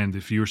 But again, the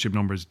viewership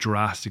numbers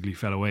drastically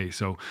fell away.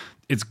 So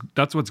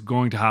that's what's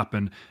going to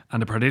happen,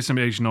 and the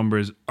participation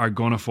numbers are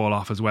going to fall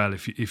off as well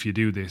if you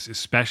do this,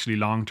 especially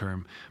long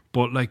term.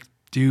 But like,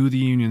 do the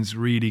unions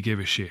really give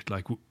a shit?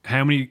 Like,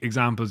 how many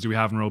examples do we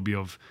have in rugby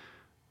of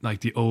like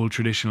the old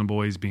traditional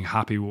boys being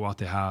happy with what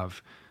they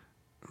have?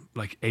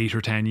 Like 8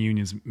 or 10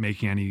 unions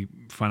making any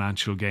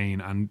financial gain,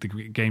 and the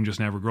game just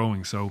never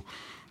growing. So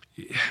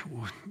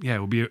yeah, it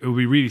would be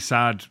really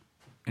sad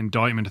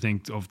indictment, I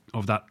think, of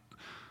that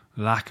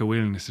lack of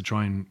willingness to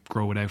try and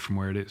grow it out from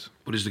where it is.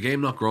 But is the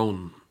game not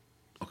grown?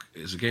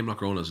 Is the game not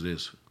grown as it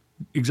is?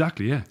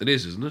 Exactly, yeah. It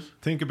is, isn't it?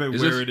 Think about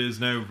where it is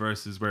now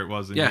versus where it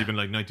was in even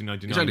like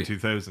 1999, exactly.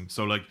 2000.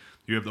 So like,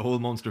 you have the whole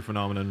Munster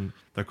phenomenon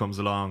that comes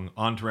along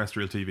on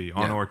terrestrial TV,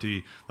 on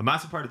RT. A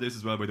massive part of this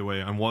as well, by the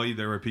way, and why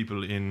there are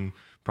people in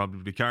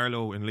probably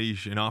Carlow, in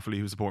Laois, in Offaly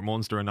who support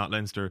Munster and not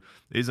Leinster,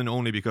 isn't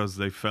only because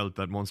they felt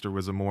that Munster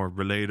was a more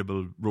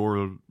relatable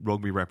rural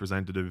rugby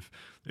representative.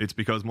 It's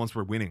because Munster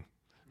were winning.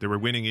 They were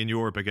winning in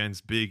Europe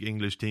against big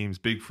English teams,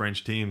 big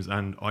French teams,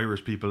 and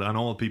Irish people, and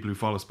all people who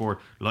follow sport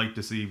like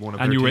to see one of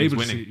their teams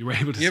winning. You were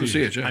able to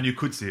see it, yeah. And you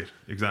could see it,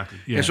 exactly.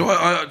 Yeah.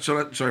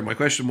 Sorry, my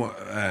question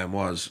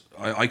was,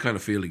 I kind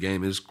of feel the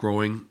game is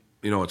growing.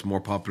 You know, it's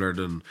more popular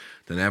than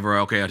ever.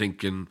 Okay, I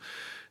think the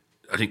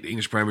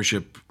English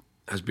Premiership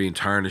has been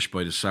tarnished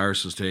by the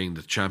Saracens taking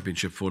the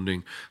championship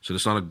funding, so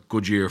it's not a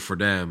good year for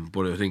them.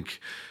 But I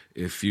think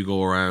if you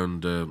go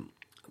around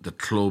the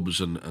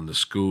clubs and the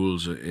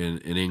schools in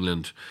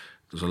England,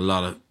 there's a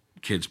lot of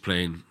kids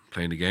playing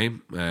the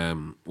game.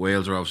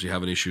 Wales are obviously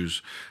having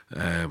issues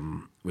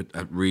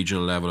at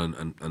regional level,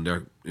 and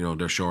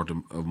they're short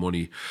of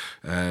money.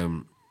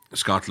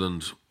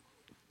 Scotland,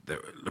 they're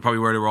probably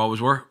where they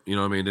always were. You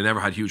know what I mean? They never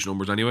had huge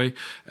numbers anyway.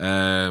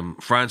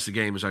 France, the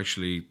game is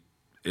actually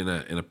in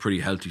a pretty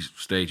healthy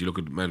state. You look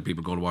at the amount of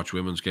people going to watch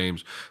women's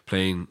games,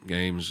 playing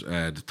games.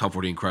 The top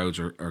 14 crowds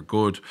are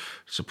good.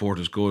 Support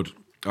is good.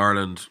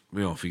 Ireland,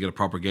 if you get a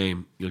proper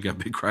game, you'll get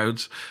big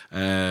crowds.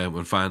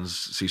 When fans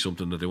see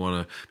something that they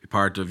want to be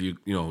part of, you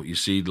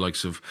see the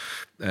likes of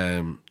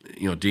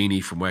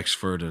Deeney from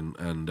Wexford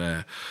and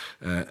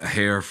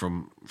Hare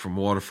from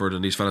Waterford,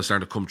 and these fellas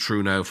starting to come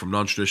through now from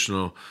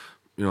non-traditional,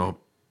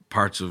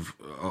 parts of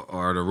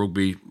or the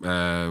rugby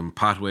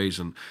pathways,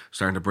 and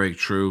starting to break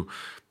through.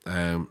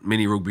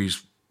 Mini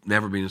rugby's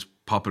never been as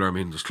popular. I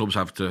mean, those clubs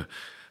have to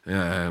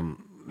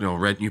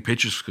rent new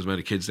pitches because of the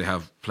amount of kids they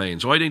have playing.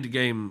 So I think the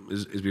game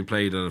is being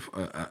played at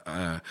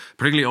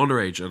particularly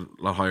underage at a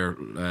lot higher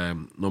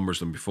numbers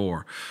than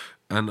before.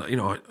 And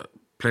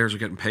players are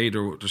getting paid,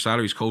 their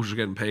salaries, coaches are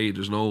getting paid.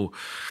 There's no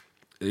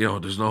in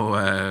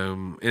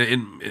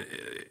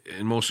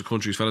most of the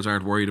countries, fellas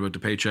aren't worried about the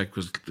paycheck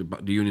because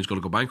the union's going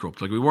to go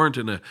bankrupt. Like, we weren't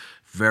in a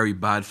very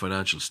bad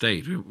financial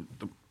state.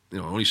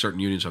 Only certain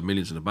unions have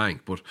millions in the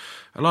bank, but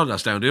a lot of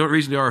that's down. The only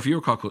reason the RFU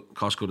are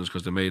cost cutting is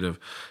because they made a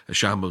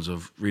shambles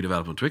of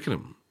redevelopment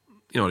Twickenham.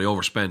 They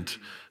overspent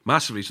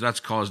massively, so that's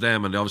caused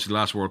them. And obviously, the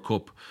last World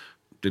Cup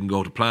didn't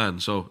go to plan,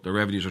 so their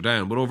revenues are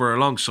down. But over a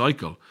long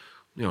cycle,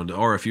 the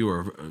RFU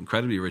are an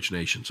incredibly rich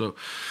nation. So,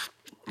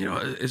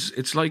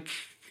 it's like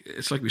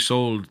we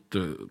sold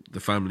the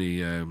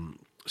family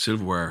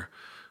silverware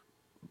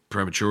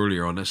prematurely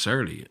or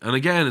unnecessarily. And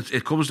again,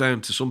 it comes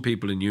down to some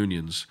people in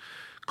unions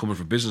coming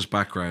from business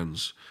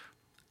backgrounds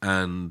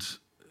and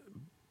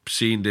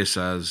seeing this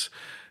as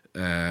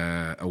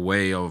a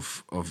way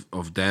of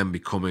them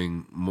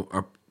becoming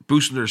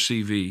boosting their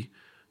CV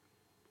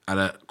at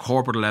a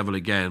corporate level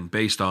again,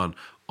 based on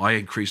I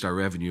increased our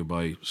revenue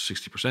by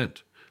 60%.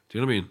 Do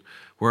you know what I mean?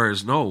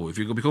 Whereas no, if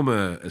you become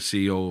a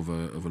CEO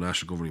of a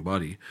national governing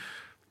body,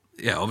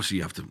 yeah, obviously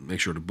you have to make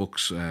sure the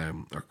books are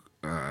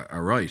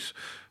right,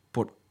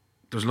 but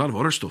there's a lot of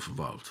other stuff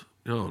involved.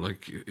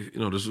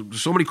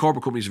 There's so many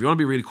corporate companies. If you want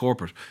to be really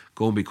corporate,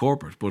 go and be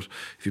corporate. But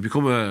if you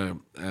become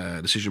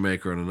a decision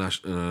maker in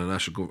a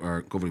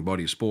national governing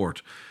body of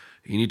sport,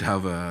 you need to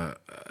have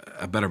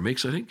a better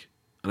mix, I think.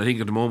 And I think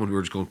at the moment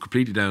we're just going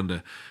completely down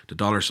the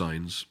dollar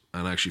signs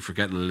and actually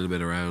forgetting a little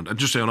bit around and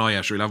just saying, oh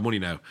yeah, sure, we'll have money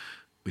now,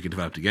 we can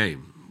develop the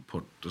game.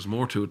 But there's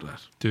more to it than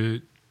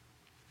that.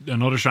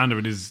 Another strand of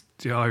it is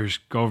the Irish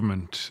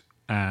government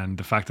and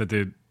the fact that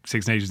the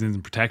Six Nations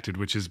isn't protected,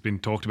 which has been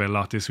talked about a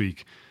lot this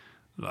week.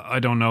 I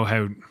don't know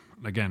how,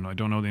 again, I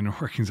don't know the inner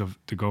workings of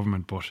the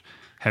government, but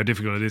how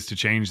difficult it is to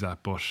change that.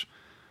 But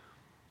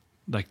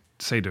like,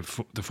 say the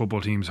football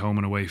team's home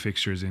and away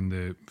fixtures in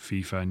the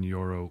FIFA and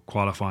Euro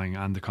qualifying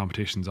and the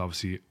competitions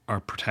obviously are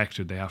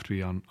protected. They have to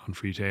be on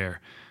free to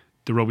air.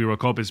 The Rugby World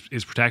Cup is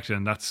protected,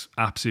 and that's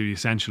absolutely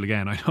essential.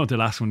 Again, I know the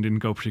last one didn't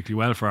go particularly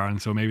well for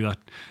Ireland, so maybe that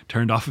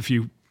turned off a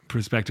few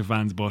prospective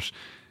fans, but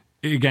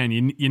again,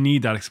 you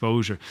need that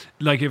exposure.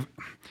 Like, if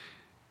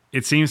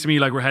it seems to me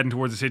like we're heading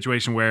towards a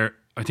situation where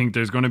I think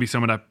there's going to be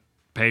some of that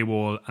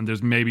paywall, and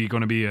there's maybe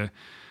going to be a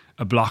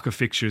block of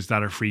fixtures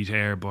that are free to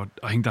air, but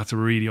I think that's a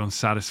really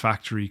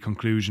unsatisfactory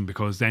conclusion,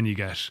 because then you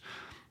get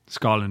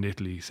Scotland,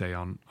 Italy, say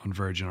on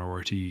Virgin or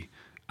RT,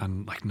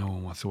 and like no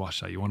one wants to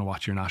watch that. You want to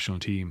watch your national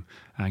team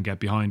and get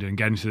behind it and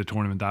get into the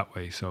tournament that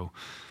way. So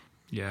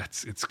yeah,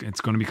 it's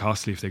going to be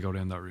costly if they go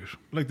down that route.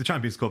 Like the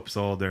Champions Cup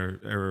saw their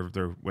error of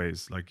their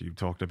ways. Like you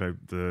talked about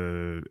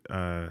the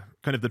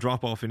kind of the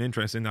drop off in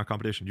interest in that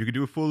competition. You could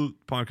do a full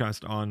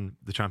podcast on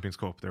the Champions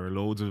Cup. There are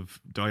loads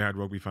of diehard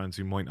rugby fans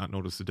who might not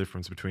notice the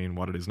difference between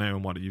what it is now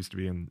and what it used to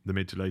be in the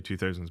mid to late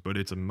 2000s. But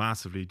it's a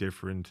massively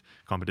different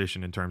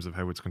competition in terms of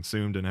how it's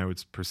consumed and how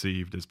it's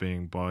perceived as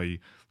being by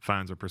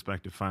fans or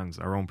prospective fans.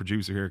 Our own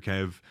producer here,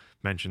 Kev,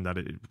 mentioned that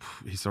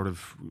he sort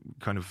of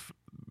kind of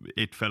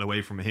it fell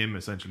away from him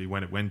essentially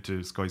when it went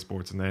to Sky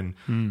Sports and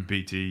then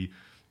BT.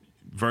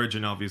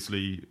 Virgin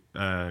obviously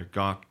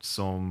got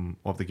some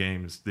of the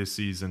games this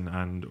season,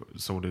 and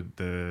so did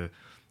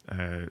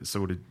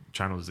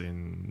channels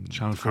in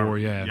Channel 4,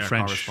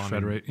 French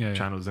Federate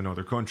channels in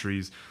other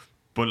countries.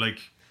 But like,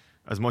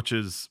 as much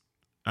as,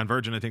 and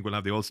Virgin I think will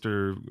have the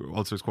Ulster's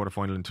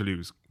quarterfinal in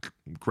Toulouse,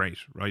 great,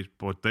 right?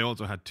 But they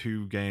also had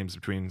 2 games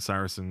between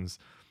Saracens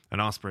and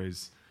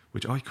Ospreys,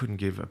 which I couldn't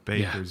give a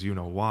baker's you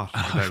know what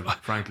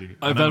about, frankly.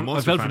 I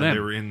felt for them. They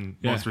were in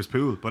Munster's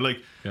pool, but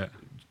like,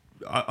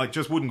 I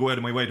just wouldn't go out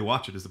of my way to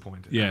watch it, is the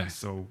point. Yeah.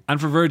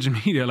 And for Virgin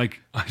Media, like,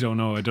 I don't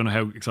know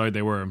how excited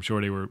they were. I'm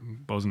sure they were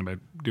buzzing about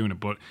doing it,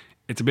 but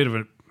it's a bit of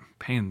a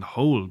pain in the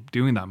hole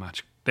doing that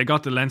match. They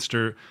got the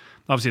Leinster,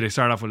 obviously they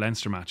start off with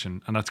Leinster match,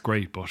 and that's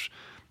great, but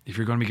if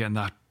you're going to be getting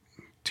that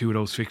 2 of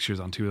those fixtures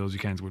on 2 of those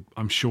weekends with,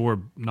 I'm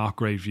sure, not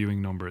great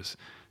viewing numbers,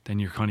 then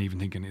you're kind of even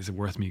thinking, is it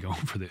worth me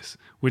going for this?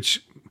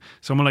 Which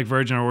someone like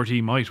Virgin or RT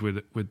might,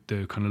 with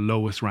the kind of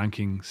lowest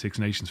ranking Six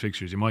Nations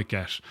fixtures. You might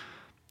get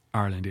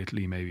Ireland,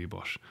 Italy maybe,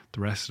 but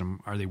the rest of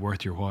them, are they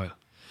worth your while?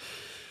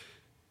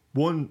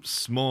 One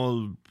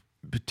small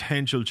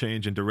potential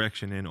change in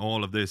direction in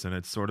all of this, and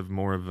it's sort of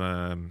more of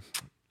an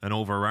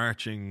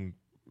overarching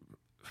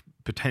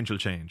potential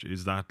change,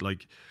 is that,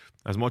 like,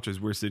 as much as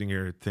we're sitting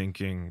here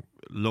thinking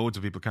loads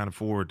of people can't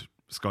afford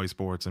Sky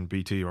Sports and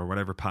BT or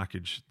whatever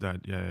package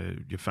that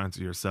you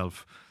fancy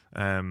yourself,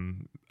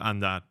 and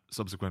that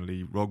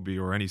subsequently rugby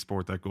or any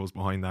sport that goes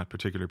behind that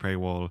particular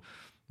paywall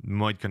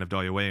might kind of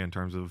die away in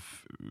terms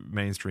of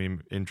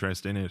mainstream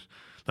interest in it.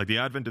 Like, the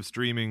advent of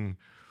streaming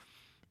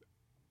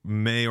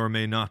may or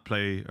may not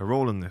play a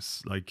role in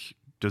this. Like,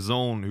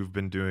 DAZN, who've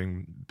been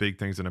doing big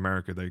things in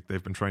America,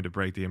 they've been trying to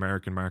break the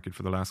American market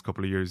for the last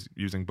couple of years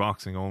using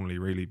boxing only,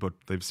 really, but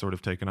they've sort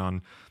of taken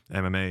on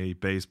MMA,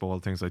 baseball,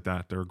 things like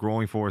that. They're a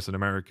growing force in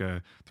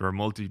America. They're a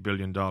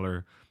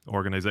multi-billion-dollar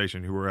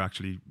organization who are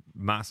actually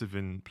massive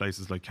in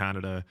places like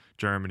Canada,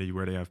 Germany,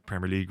 where they have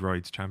Premier League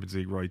rights, Champions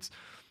League rights.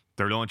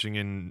 They're launching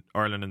in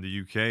Ireland and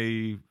the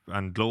UK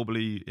and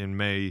globally in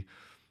May.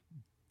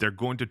 They're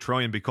going to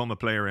try and become a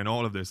player in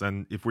all of this.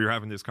 And if we're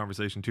having this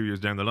conversation 2 years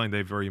down the line,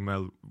 they very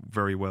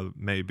well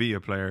may be a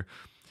player.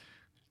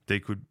 They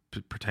could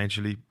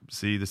potentially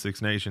see the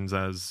Six Nations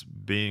as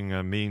being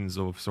a means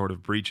of sort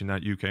of breaching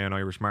that UK and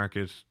Irish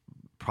market.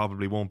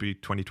 Probably won't be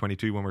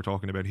 2022 when we're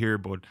talking about here,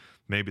 but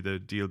maybe the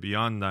deal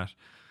beyond that.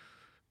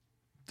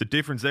 The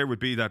difference there would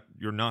be that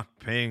you're not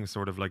paying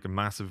sort of like a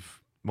massive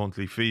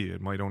monthly fee.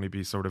 It might only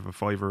be sort of a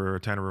 $5 or a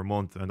 $10 a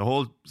month, and the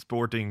whole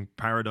sporting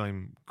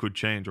paradigm could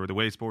change, or the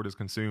way sport is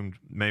consumed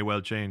may well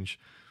change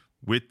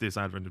with this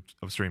advent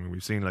of streaming.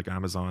 We've seen like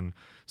Amazon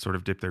sort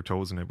of dip their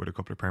toes in it with a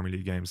couple of Premier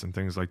League games and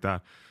things like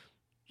that.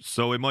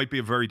 So it might be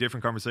a very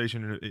different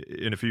conversation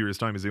in a few years'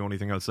 time, is the only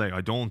thing I'll say.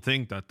 I don't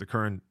think that the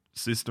current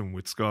system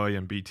with Sky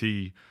and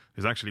BT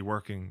is actually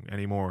working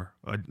anymore.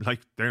 Like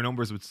their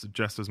numbers would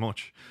suggest as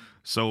much.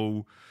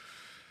 So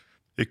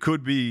it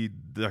could be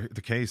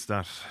the case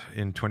that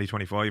in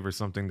 2025 or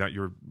something that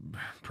you're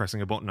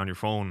pressing a button on your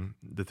phone,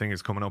 the thing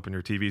is coming up on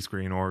your TV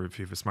screen, or if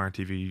you have a smart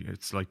TV,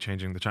 it's like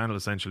changing the channel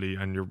essentially,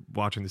 and you're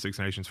watching the Six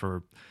Nations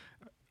for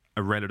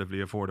a relatively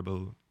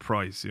affordable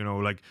price. You know,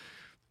 like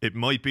it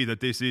might be that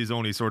this is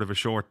only sort of a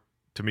short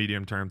to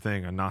medium term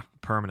thing and not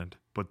permanent,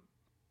 but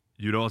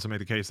you'd also make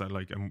the case that,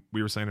 like, and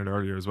we were saying it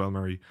earlier as well,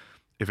 Murray,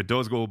 if it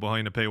does go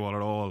behind a paywall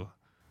at all,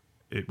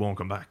 it won't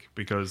come back,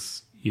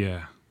 because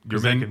yeah, you're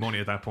making money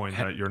at that point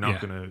that you're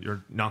not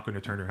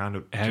gonna turn your hand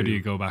up. How do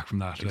you go back from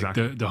that?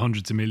 Exactly. Like the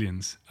hundreds of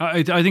millions.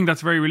 I think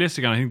that's very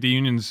realistic, and I think the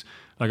unions,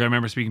 like I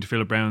remember speaking to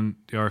Philip Brown,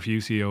 the RFU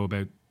CEO,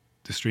 about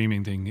the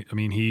streaming thing. I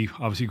mean, he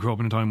obviously grew up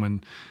in a time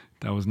when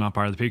that was not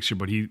part of the picture,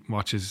 but he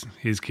watches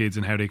his kids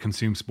and how they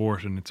consume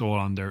sport, and it's all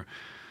on their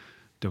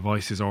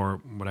devices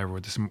or whatever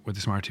with the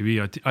smart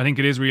TV. I think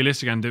it is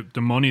realistic, and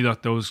the money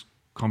that those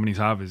companies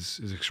have is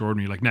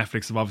extraordinary. Like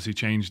Netflix have obviously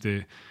changed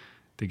the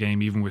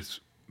game, even with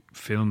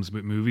films,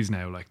 with movies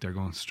now. Like they're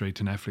going straight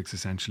to Netflix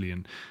essentially,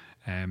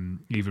 and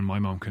even my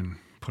mom can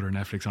put her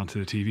Netflix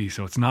onto the TV,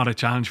 so it's not a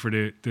challenge for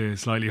the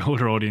slightly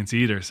older audience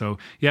either. So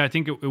yeah, I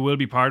think it will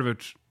be part of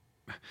it,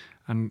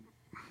 and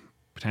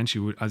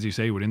potentially, as you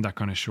say, within that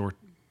kind of short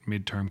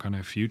mid-term kind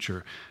of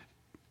future,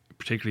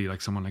 particularly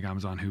like someone like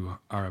Amazon, who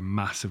are a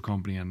massive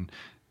company, and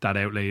that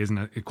outlay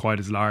isn't quite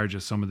as large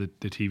as some of the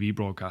TV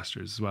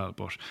broadcasters as well.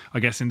 But I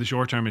guess in the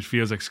short term, it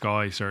feels like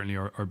Sky certainly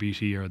or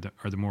BT are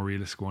the more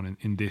realistic one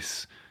in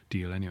this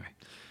deal anyway.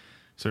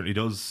 Certainly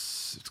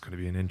does. It's going to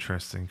be an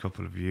interesting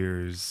couple of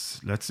years.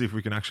 Let's see if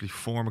we can actually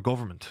form a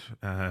government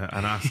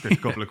and ask a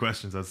couple of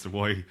questions as to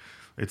why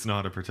it's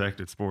not a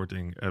protected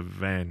sporting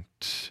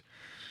event.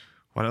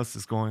 What else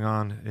is going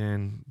on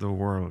in the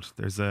world?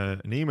 There's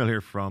an email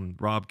here from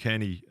Rob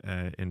Kenny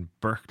in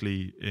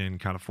Berkeley in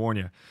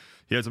California.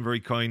 He had some very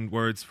kind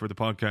words for the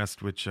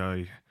podcast, which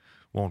I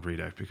won't read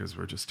out because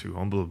we're just too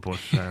humble. But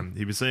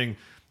he was saying,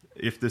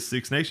 if the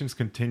Six Nations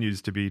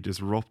continues to be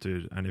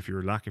disrupted and if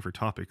you're lacking for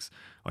topics,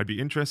 I'd be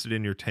interested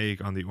in your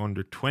take on the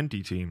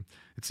under-20 team.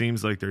 It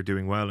seems like they're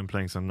doing well and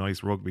playing some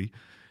nice rugby.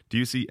 Do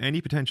you see any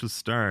potential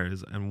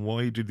stars, and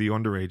why do the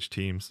underage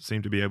teams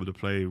seem to be able to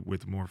play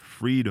with more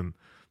freedom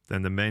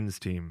than the men's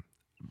team?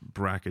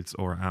 Brackets,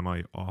 or am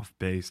I off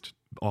base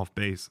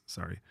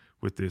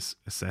with this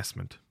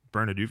assessment?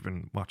 Bernard, you've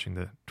been watching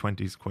the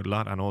 20s quite a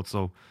lot, and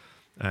also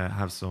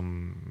have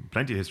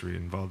plenty of history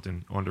involved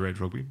in underage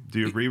rugby. Do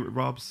you agree with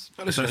Rob's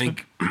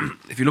assessment? I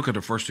think if you look at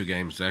the first two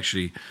games,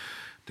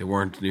 they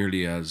weren't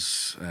nearly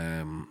as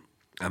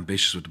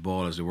ambitious with the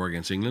ball as they were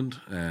against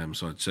England.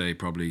 So I'd say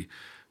probably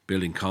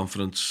building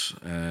confidence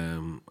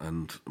and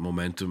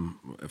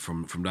momentum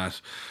from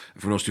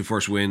those two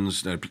first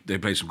wins. They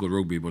played some good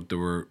rugby, but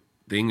the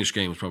English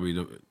game was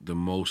probably the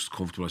most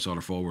comfortable I saw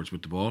their forwards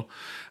with the ball.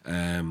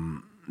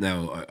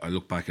 Now I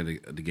look back at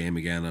the game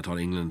again. I thought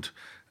England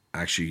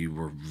actually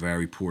were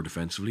very poor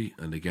defensively,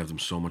 and they gave them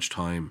so much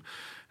time,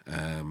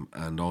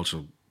 and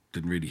also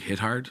didn't really hit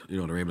hard. You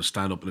know, they were able to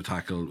stand up in a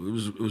tackle.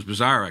 It was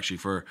bizarre actually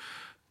for,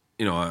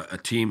 you know, a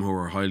team who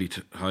are highly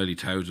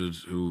touted,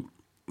 who,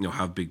 you know,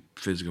 have big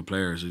physical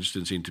players. It just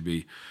didn't seem to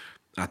be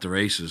at the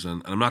races.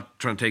 And I'm not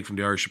trying to take from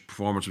the Irish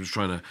performance. I'm just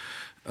trying to,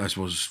 I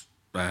suppose,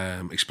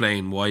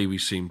 explain why we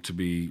seem to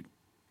be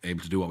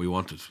able to do what we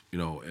wanted, you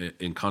know,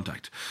 in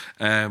contact.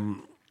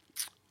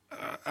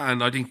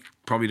 And I think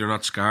probably they're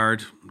not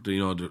scarred. You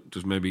know,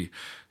 there's maybe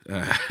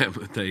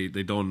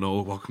they don't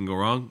know what can go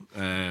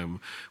wrong,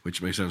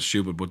 which may sound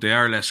stupid, but they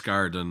are less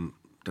scarred than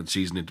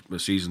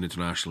seasoned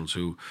internationals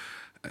who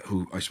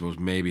I suppose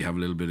maybe have a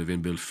little bit of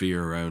inbuilt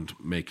fear around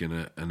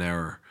making an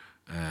error,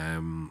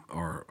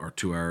 or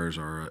 2 errors,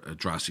 or a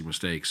drastic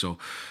mistake. So,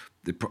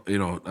 you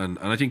know, and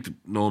I think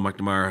Noel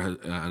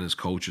McNamara and his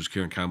coaches,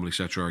 Kieran Campbell,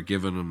 etc., are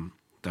giving them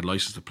that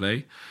license to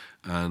play,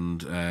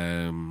 and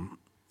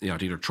I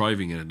think they're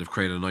thriving in it. They've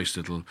created a nice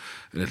little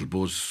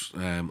buzz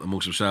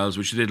amongst themselves,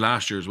 which they did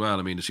last year as well.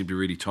 I mean, they seem to be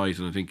really tight,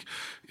 and I think,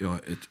 you know,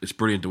 it's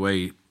brilliant the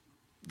way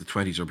the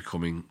 20s are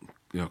becoming,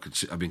 you know,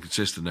 have been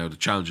consistent now. The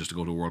challenge is to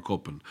go to a World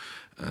Cup and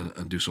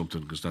do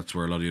something, because that's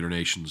where a lot of the other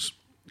nations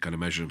kind of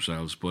measure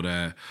themselves. But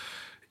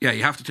yeah,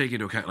 you have to take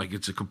into account, like,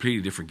 it's a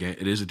completely different game.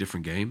 It is a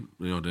different game.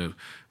 You know, the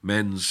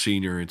men's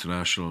senior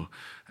international.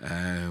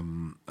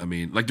 I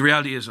mean, like, the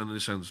reality is, and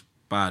this sounds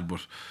bad,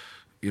 but,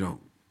 you know,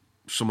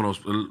 a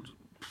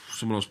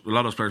lot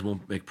of those players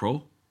won't make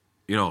pro.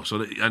 You know,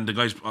 so and the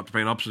guys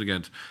playing opposite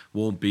against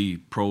won't be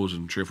pros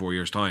in 3 or 4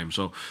 years' time.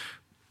 So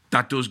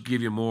that does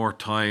give you more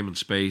time and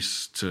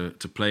space to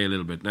play a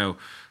little bit. Now,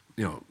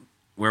 you know,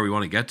 where we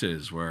want to get to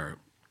is where,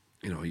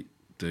 you know,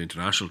 the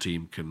international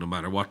team can, no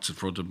matter what's in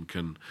front of them,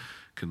 can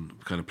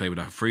kind of play with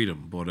that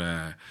freedom. But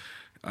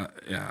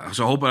yeah,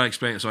 so I hope I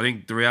explained. So I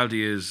think the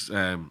reality is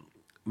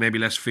maybe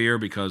less fear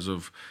because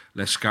of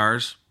less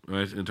scars,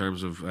 right, in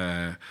terms of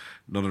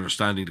not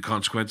understanding the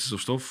consequences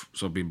of stuff,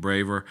 so being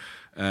braver,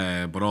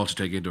 but also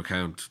taking into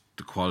account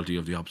the quality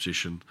of the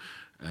opposition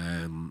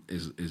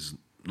is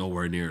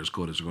nowhere near as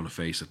good as they're going to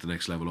face at the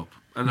next level up.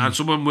 And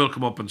someone will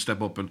come up and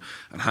step up and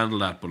handle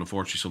that, but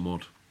unfortunately some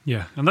won't.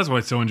 Yeah, and that's why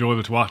it's so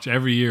enjoyable to watch.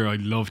 Every year I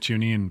love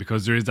tuning in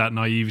because there is that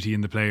naivety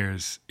in the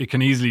players. It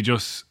can easily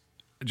just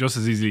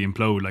as easily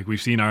implode. Like,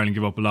 we've seen Ireland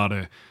give up a lot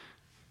of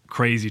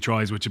crazy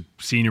tries which a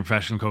senior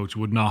professional coach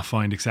would not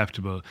find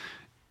acceptable,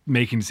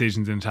 making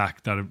decisions in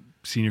attack that a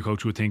senior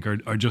coach would think are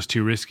just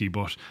too risky.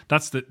 But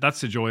that's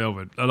the joy of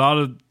it. A lot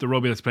of the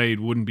rugby that's played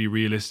wouldn't be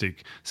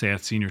realistic, say,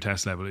 at senior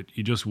test level.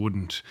 You just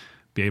wouldn't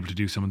be able to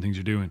do some of the things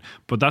you're doing.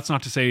 But that's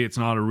not to say it's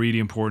not a really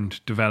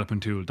important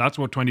development tool. That's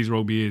what 20s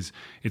rugby is.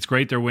 It's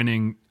great they're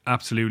winning,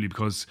 absolutely,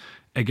 because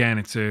again,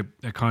 it's a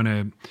kind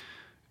of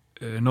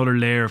another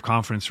layer of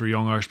confidence for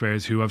young Irish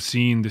players who have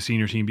seen the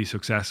senior team be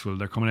successful.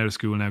 They're coming out of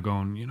school now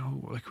going,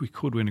 like, we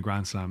could win a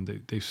Grand Slam.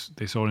 They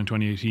saw it in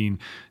 2018.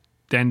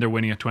 Then they're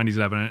winning at 20s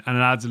level, and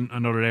it adds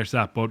another layer to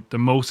that. But the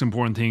most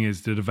important thing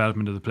is the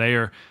development of the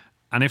player.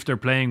 And if they're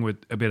playing with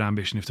a bit of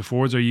ambition, if the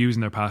forwards are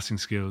using their passing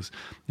skills,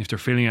 if they're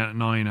filling out at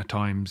 9 at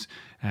times,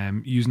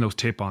 using those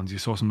tip-ons, you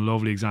saw some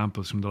lovely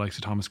examples from the likes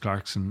of Thomas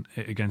Clarkson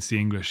against the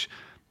English.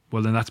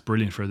 Well, then that's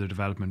brilliant for their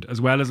development,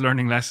 as well as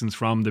learning lessons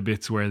from the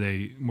bits where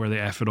they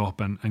F it up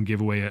and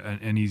give away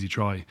an easy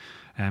try.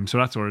 So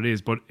that's what it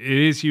is. But it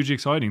is hugely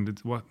exciting.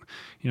 That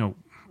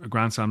a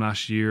Grand Slam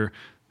last year,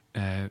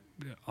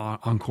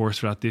 on course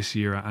for that this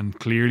year, and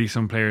clearly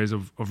some players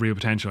of real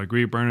potential. I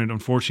agree with Bernard.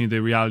 Unfortunately,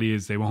 the reality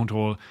is they won't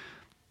all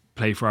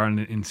play for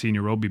Ireland in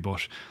senior rugby,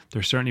 but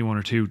there's certainly one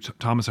or two.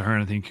 Thomas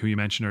Ahern, I think, who you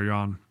mentioned earlier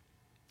on,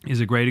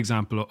 is a great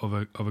example of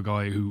a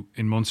guy who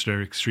in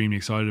Munster extremely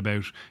excited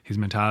about his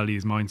mentality,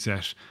 his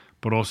mindset,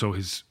 but also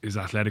his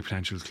athletic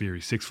potential is clear.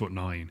 He's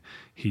 6'9".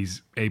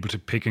 He's able to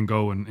pick and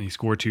go, and he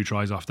scored 2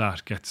 tries off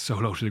that, gets so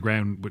low to the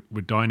ground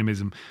with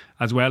dynamism,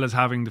 as well as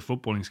having the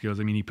footballing skills.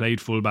 I mean, he played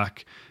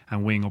fullback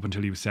and wing up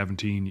until he was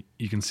 17.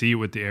 You can see it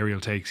with the aerial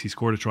takes. He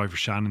scored a try for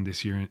Shannon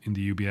this year in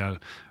the UBL,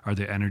 or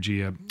the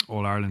Energy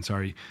All Ireland,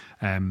 sorry.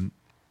 And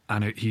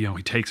he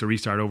takes a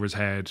restart over his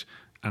head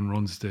and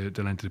runs the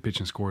length of the pitch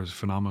and scores a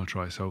phenomenal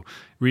try. So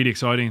really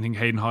exciting. I think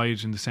Hayden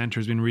Hyde in the centre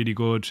has been really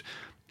good.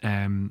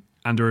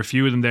 And there are a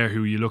few of them there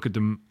who you look at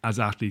them as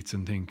athletes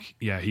and think,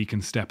 yeah, he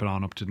can step it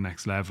on up to the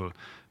next level,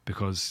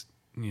 because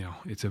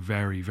it's a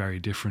very, very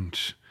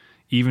different.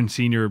 Even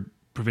senior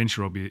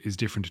provincial rugby is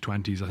different to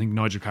 20s. I think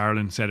Nigel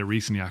Carolan said it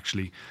recently,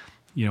 actually.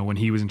 When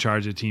he was in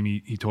charge of the team,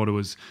 he thought it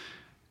was,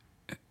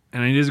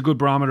 and it is a good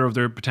barometer of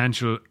their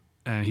potential.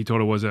 He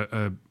thought it was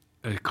a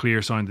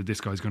clear sign that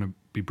this guy's going to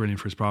be brilliant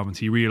for his province.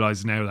 He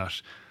realises now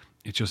that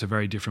it's just a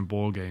very different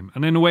ball game,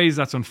 and in ways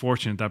that's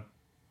unfortunate that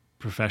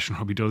professional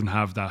rugby doesn't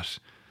have that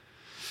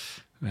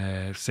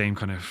same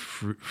kind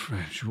of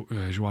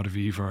joie de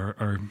vivre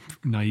or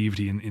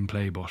naivety in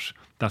play, but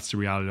that's the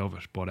reality of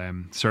it. But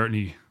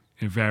certainly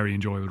a very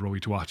enjoyable rugby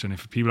to watch, and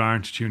if people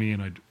aren't tuning in,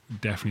 I'd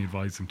definitely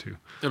advise them to.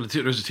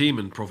 There's a team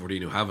in Pro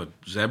 14 who have a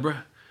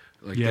zebra.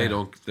 They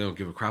don't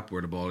give a crap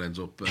where the ball ends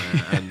up,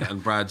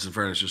 and Brad's, in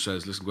fairness, just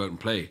says, listen, go out and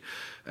play.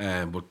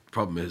 But the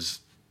problem is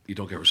you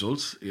don't get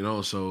results,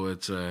 so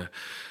it's a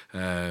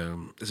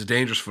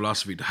dangerous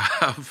philosophy to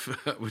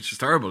have, which is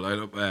terrible.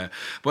 But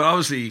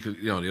obviously,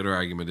 the other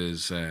argument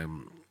is,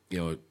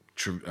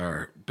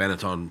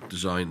 Benetton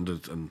designed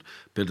it and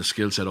built a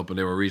skill set up, and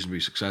they were reasonably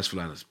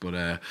successful at it.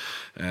 But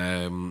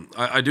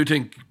I do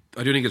think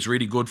it's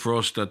really good for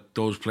us that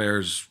those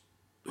players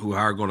who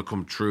are going to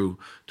come through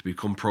to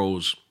become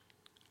pros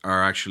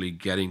are actually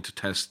getting to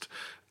test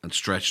and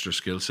stretch their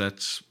skill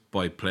sets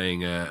by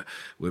playing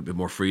with a bit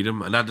more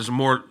freedom, and that is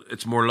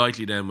it's more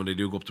likely then when they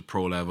do go up to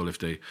pro level, if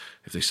they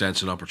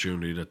sense an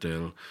opportunity, that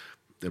they'll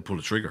pull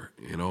the trigger,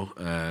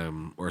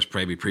 whereas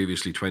maybe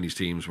previously 20s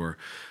teams were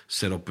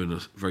set up in a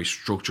very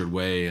structured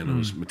way, and it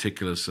was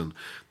meticulous, and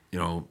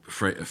a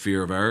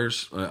fear of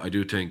errors. I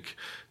do think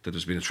that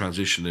there's been a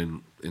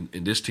transition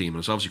in this team,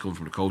 and it's obviously come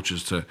from the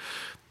coaches to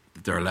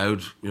they're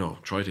allowed,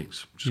 try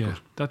things. Which is good.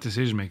 That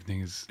decision making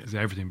thing is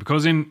everything,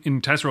 because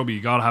in test rugby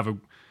you got to have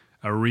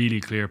a really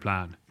clear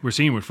plan. We're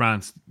seeing with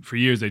France, for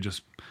years they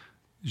just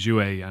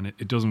jouer, and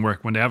it doesn't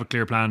work. When they have a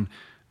clear plan,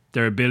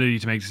 their ability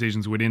to make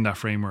decisions within that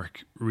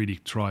framework really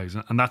thrives,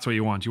 and that's what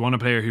you want. You want a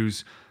player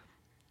who's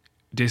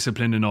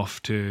disciplined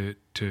enough to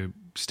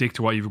stick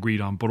to what you've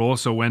agreed on, but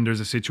also when there's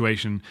a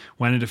situation,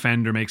 when a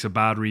defender makes a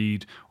bad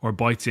read or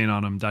bites in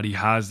on him, that he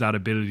has that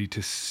ability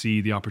to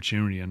see the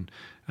opportunity, and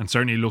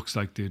certainly looks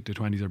like the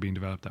 20s are being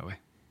developed that way.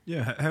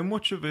 Yeah, how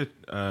much of it,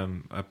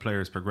 a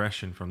player's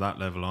progression from that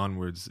level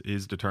onwards,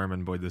 is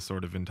determined by the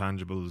sort of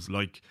intangibles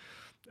like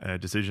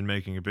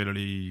decision-making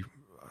ability?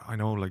 I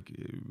know, like,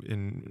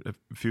 in a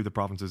few of the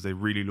provinces, they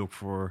really look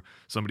for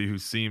somebody who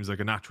seems like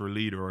a natural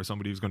leader, or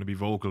somebody who's going to be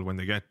vocal when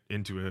they get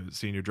into a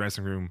senior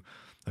dressing room.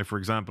 Like, for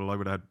example, I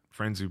would have had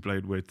friends who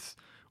played with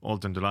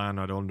Alton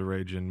Delan at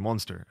underage in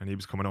Munster, and he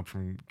was coming up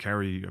from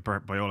Kerry,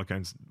 by all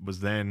accounts was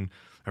then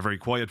a very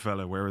quiet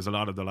fella, whereas a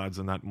lot of the lads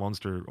in that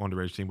Munster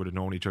underage team would have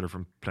known each other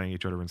from playing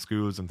each other in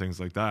schools and things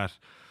like that.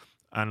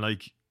 And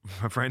like,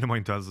 a friend of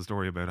mine tells the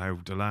story about how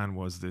Delan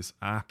was this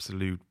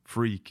absolute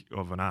freak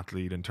of an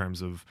athlete in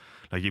terms of,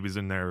 like, he was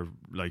in there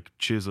like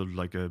chiseled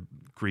like a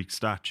Greek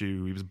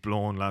statue. He was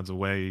blowing lads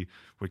away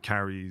with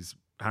carries,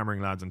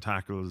 hammering lads and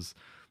tackles.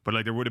 But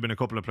like, there would have been a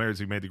couple of players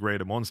who made the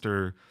grade at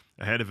Munster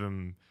ahead of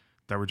him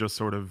that were just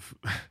sort of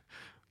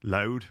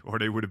loud, or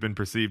they would have been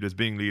perceived as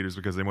being leaders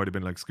because they might have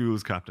been like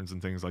schools captains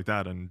and things like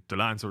that. And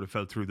Delan sort of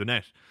fell through the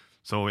net.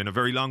 So in a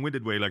very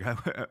long-winded way, like,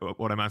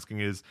 what I'm asking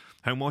is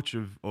how much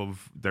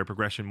of their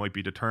progression might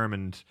be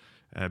determined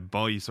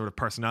by sort of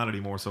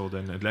personality more so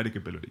than athletic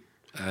ability.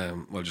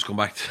 Well, just come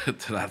back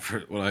to that.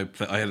 For when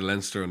I had a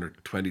Leinster under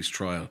 20s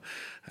trial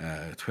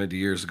 20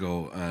 years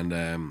ago,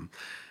 and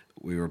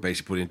we were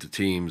basically put into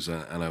teams,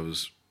 and I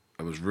was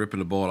ripping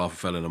the ball off a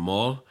fella in a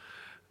mall,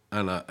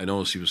 and I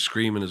noticed he was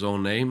screaming his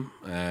own name,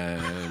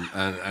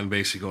 and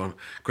basically going,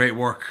 "Great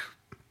work."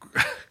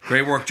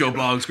 Great work, Joe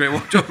Bloggs. Great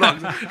work, Joe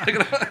Bloggs.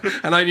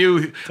 And I knew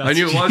it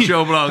was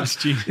Joe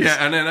Bloggs.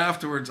 Yeah, and then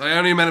afterwards, I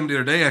only met him the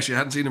other day. Actually, I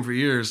hadn't seen him for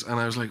years, and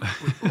I was like,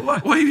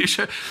 "Why are you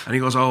sure?" And he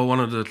goes, "Oh,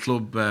 one of the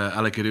club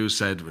Alakadu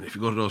said, if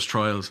you go to those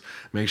trials,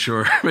 make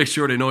sure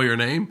they know your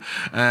name."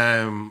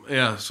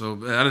 Yeah, so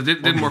and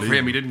it didn't work for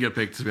him. He didn't get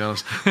picked, to be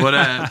honest.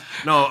 But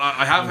no,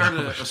 I have heard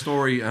a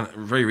story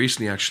very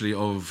recently, actually,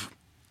 of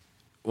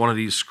one of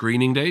these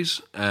screening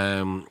days,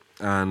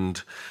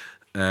 and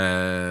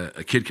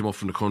a kid came up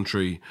from a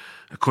country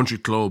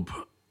club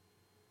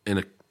in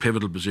a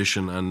pivotal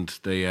position, and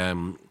they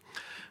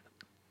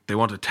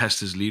want to test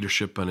his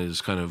leadership and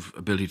his kind of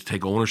ability to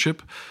take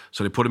ownership.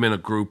 So they put him in a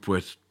group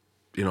with,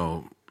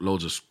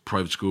 loads of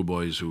private school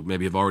boys who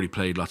maybe have already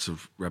played lots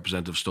of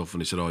representative stuff,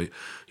 and they said, "Oh,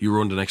 you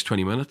run the next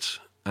 20 minutes."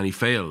 And he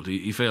failed.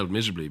 He failed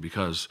miserably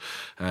because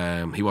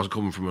he wasn't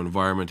coming from an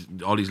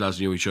environment. All these lads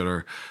knew each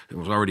other. It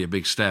was already a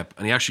big step.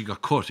 And he actually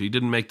got cut. He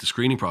didn't make the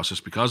screening process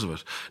because of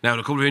it. Now,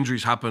 a couple of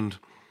injuries happened.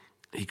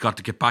 He got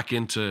to get back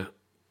into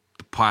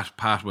the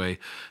pathway.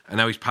 And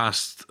now he's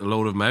passed a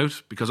load of them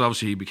out because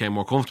obviously he became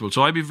more comfortable.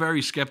 So I'd be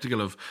very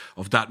sceptical of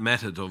that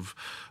method of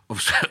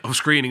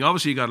screening.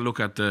 Obviously, you got to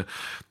look at the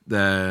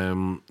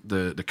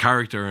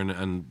character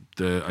and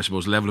the, I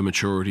suppose, level of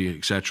maturity,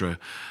 etc.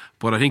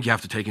 But I think you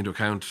have to take into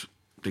account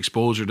the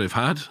exposure they've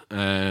had,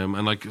 and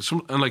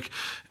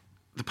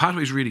the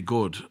pathway is really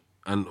good.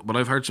 But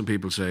I've heard some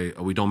people say,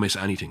 "Oh, we don't miss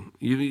anything."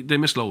 They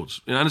miss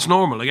loads, and it's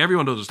normal. Like,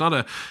 everyone does. It's not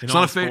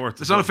a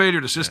failure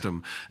of the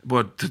system. Yeah.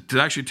 But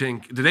to actually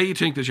think, the day you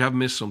think that you have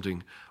missed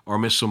something or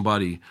missed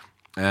somebody,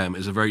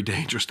 is a very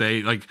dangerous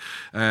day. Like,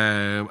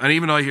 and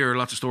even I hear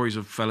lots of stories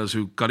of fellas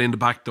who got in the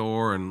back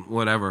door and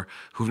whatever,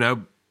 who've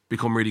now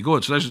become really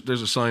good. So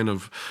there's a sign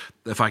of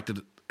the fact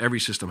that every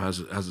system has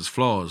its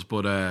flaws,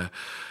 but.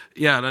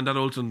 Yeah, and that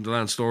Ultan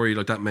Delan story,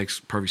 like, that makes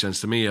perfect sense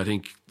to me. I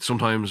think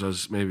sometimes,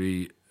 as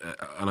maybe,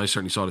 and I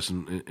certainly saw this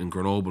in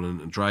Grenoble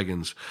and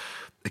Dragons,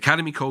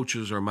 academy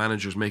coaches or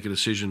managers make a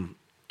decision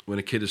when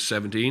a kid is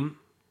 17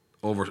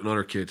 over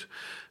another kid,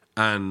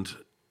 and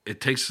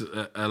it takes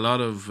a lot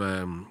of,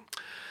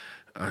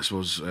 I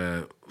suppose,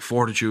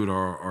 fortitude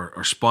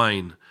or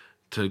spine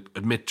to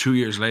admit 2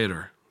 years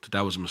later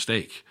that was a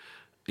mistake.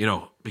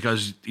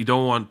 Because you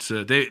don't want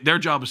to, their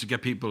job is to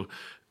get people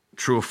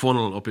through a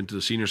funnel up into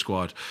the senior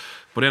squad,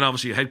 but then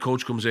obviously a head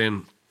coach comes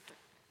in,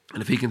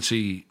 and if he can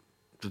see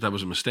that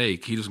was a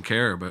mistake, he doesn't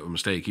care about a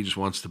mistake. He just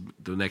wants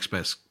the next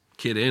best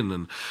kid in.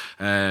 And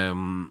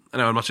I'm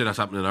not saying that's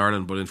happening in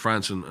Ireland, but in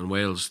France and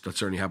Wales, that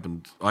certainly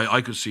happened.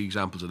 I could see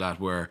examples of that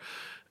where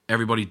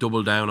everybody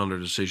doubled down on their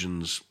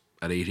decisions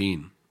at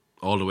 18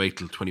 all the way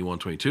till 21,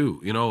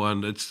 22,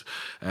 and it's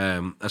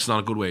that's not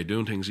a good way of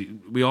doing things.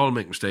 We all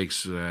make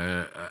mistakes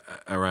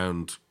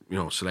around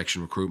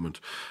selection, recruitment,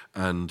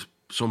 and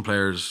some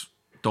players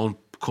don't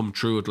come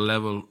through at the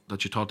level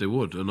that you thought they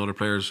would, and other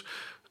players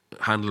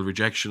handle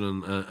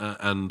rejection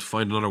and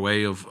find another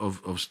way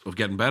of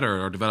getting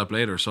better or develop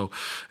later. So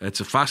it's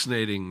a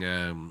fascinating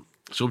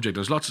subject.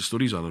 There's lots of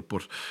studies on it,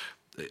 but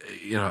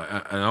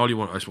and all you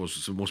want, I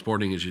suppose, the most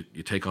important thing is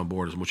you take on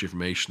board as much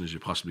information as you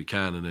possibly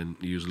can, and then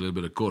you use a little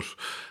bit of gut.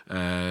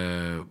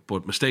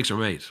 But mistakes are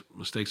made.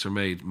 Mistakes are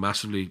made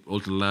massively.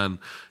 Ultan Delan,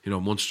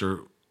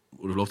 Munster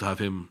would have loved to have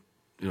him,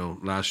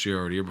 last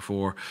year or the year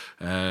before,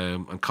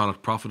 and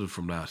Connacht profited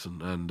from that,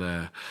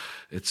 and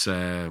it's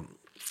a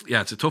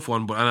tough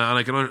one. But I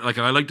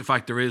like the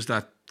fact there is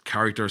that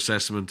character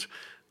assessment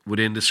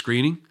within the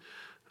screening.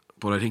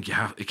 But I think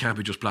it can't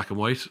be just black and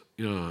white.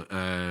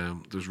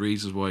 There's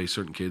reasons why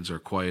certain kids are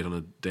quiet on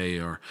a day,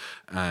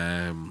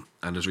 and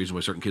there's reasons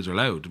why certain kids are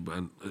loud.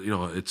 And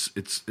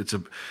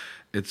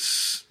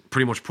it's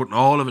pretty much putting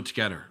all of it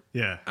together.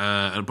 Yeah.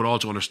 But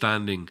also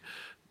understanding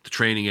the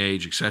training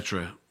age,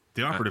 etc.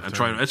 The operative and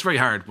term. It's very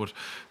hard, but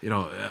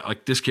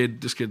like this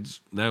kid's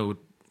now,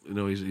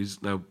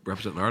 he's now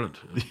representing Ireland.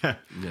 Yeah.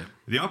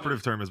 The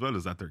operative term as well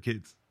is that they're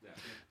kids.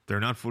 They're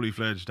not fully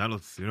fledged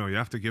adults. You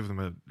have to give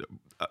them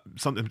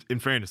something. In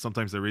fairness,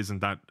 sometimes there isn't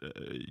that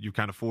you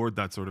can't afford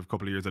that sort of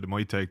couple of years that it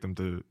might take them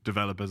to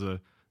develop as a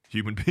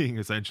human being,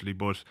 essentially.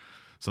 But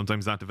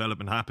sometimes that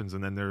development happens,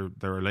 and then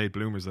there are late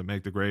bloomers that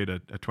make the grade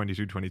at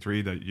 22,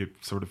 23 that you've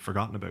sort of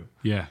forgotten about.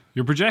 Yeah,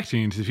 you're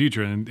projecting into the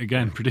future, and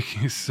again,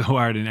 predicting is so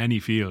hard in any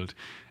field.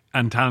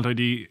 And Talent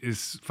ID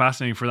is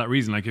fascinating for that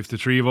reason. Like, if the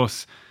three of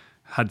us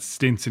had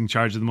stints in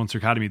charge of the Munster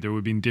Academy, there would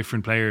have been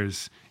different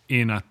players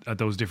in at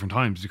those different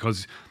times,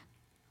 because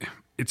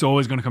it's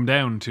always going to come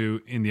down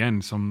to, in the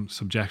end, some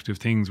subjective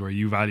things where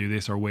you value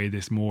this or weigh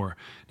this more.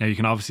 Now, you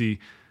can obviously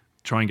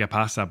try and get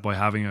past that by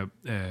having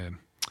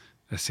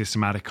a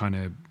systematic kind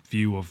of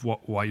view of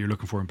what you're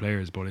looking for in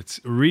players, but it's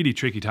a really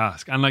tricky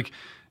task. And like,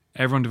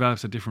 everyone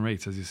develops at different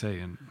rates, as you say.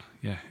 And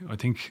yeah, I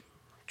think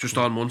just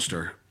on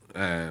Munster,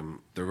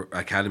 the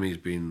academy has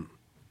been,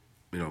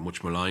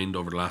 much maligned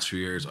over the last few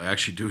years. I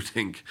actually do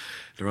think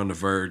they're on the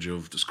verge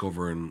of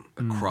discovering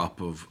a crop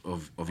of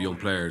young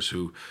players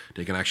who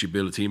they can actually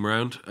build a team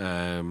around.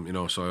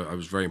 So I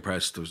was very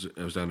impressed. I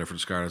was down there for the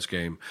Scarlets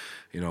game.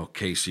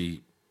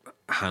 Casey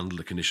handled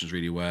the conditions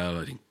really well.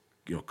 I think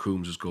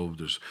Coombs is good.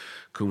 There's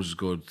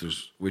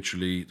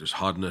Wycherley. There's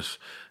Hodnett.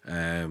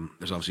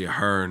 There's obviously a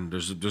Hearn.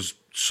 There's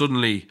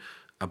suddenly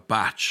a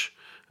batch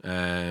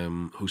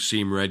who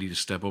seem ready to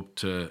step up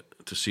to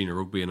senior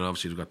rugby, and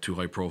obviously they've got two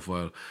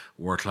high-profile,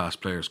 world-class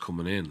players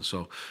coming in.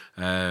 So,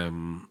 for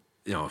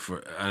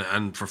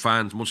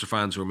fans, Munster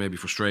fans who are maybe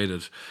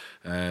frustrated,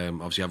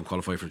 obviously haven't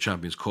qualified for the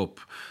Champions Cup,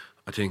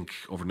 I think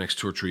over the next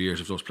 2 or 3 years,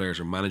 if those players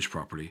are managed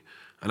properly,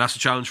 and that's a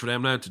challenge for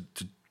them now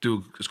to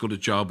do as good a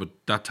job with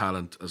that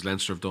talent as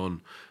Leinster have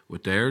done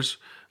with theirs.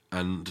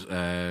 And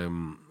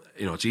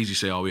it's easy to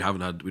say, we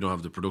don't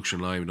have the production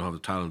line, we don't have the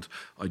talent.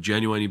 I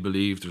genuinely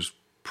believe there's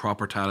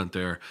proper talent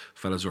there,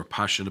 fellas who are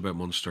passionate about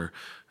Munster,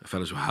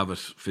 fellas who have it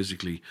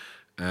physically,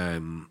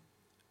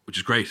 which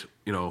is great,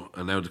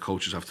 and now the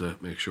coaches have to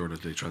make sure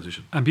that they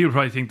transition. And people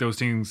probably think those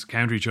things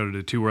counter each other,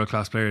 the two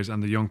world-class players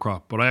and the young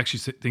crop, but I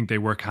actually think they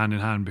work hand in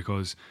hand,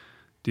 because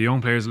the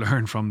young players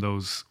learn from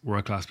those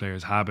world-class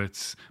players'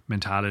 habits,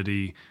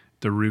 mentality,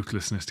 the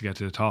ruthlessness to get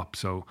to the top.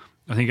 So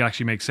I think it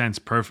actually makes sense.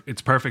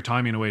 It's perfect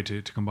timing in a way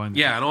to combine them.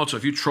 Yeah, and also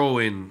if you throw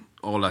in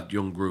all that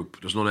young group,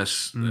 there's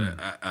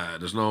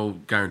no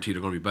guarantee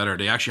they're going to be better.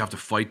 They actually have to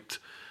fight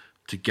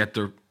to get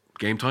their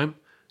game time.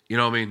 You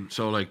know what I mean?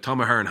 So like Tom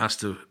Ahern has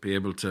to be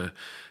able to,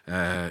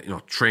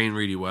 train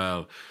really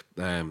well.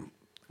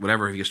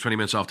 Whenever he gets 20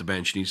 minutes off the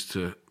bench, he needs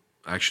to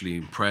actually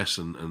impress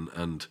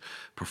and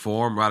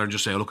perform, rather than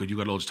just say, look, you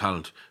got loads of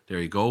talent, there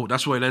you go.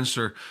 That's why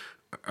Leinster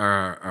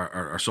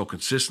are so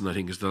consistent, I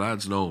think, is the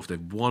lads know if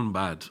they've one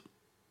bad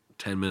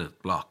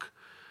 10-minute block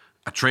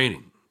at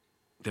training,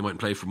 they mightn't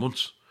play for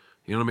months.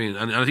 You know what I mean?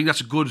 And I think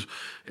it's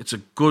a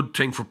good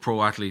thing for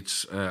pro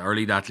athletes, or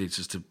elite athletes,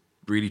 is to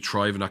really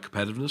thrive in that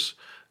competitiveness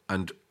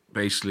and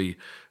basically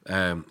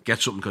get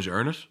something because you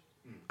earn it.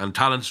 And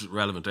talent's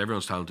relevant.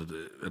 Everyone's talented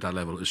at that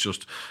level. It's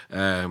just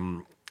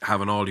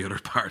having all the other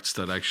parts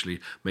that actually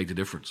make the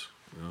difference.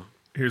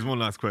 Here's one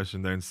last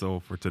question then.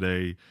 So for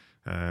today,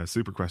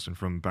 super question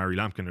from Barry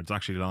Lampkin. It's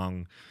actually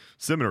along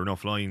similar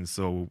enough lines.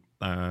 So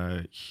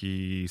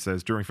he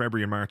says, during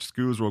February and March,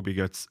 schools rugby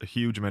gets a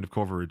huge amount of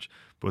coverage,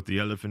 but the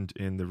elephant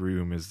in the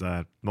room is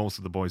that most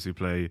of the boys who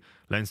play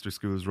Leinster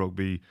schools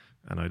rugby,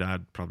 and I'd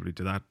add probably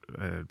to that,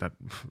 that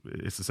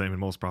it's the same in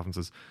most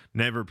provinces,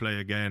 never play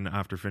again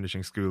after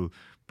finishing school.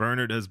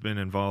 Bernard has been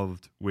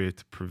involved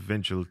with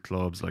provincial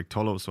clubs like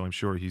Tullow, so I'm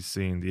sure he's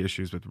seen the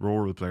issues with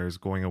rural players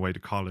going away to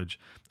college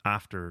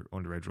after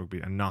underage rugby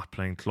and not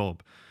playing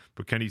club.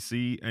 But can he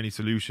see any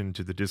solution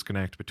to the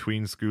disconnect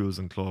between schools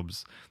and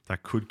clubs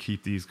that could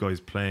keep these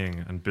guys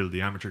playing and build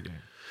the amateur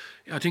game?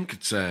 Yeah, I think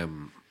it's. I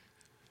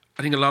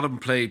think a lot of them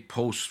play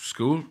post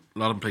school. A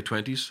lot of them play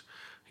 20s.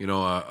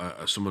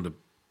 Some of the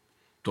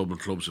Dublin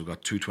clubs have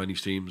got 2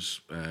 20s teams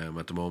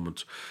at the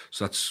moment.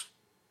 So that's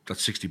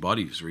 60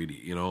 bodies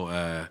really.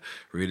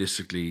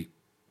 Realistically,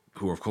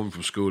 who have come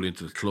from school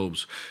into the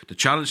clubs. The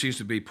challenge seems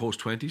to be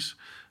post 20s.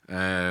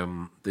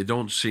 They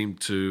don't seem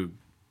to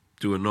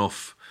do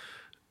enough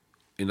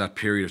in that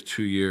period of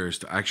 2 years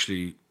to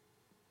actually,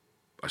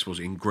 I suppose,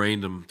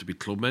 ingrain them to be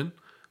clubmen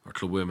or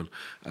club women,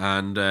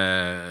 and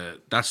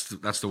that's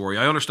the worry.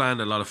 I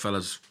understand a lot of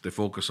fellas, they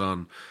focus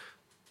on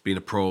being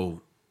a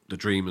pro, the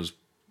dream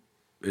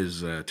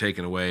is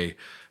taken away,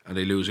 and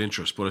they lose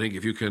interest. But I think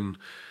if you can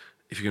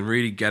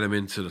really get them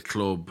into the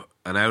club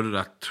and out of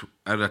that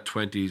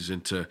 20s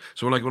into,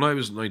 so like when I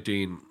was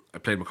 19, I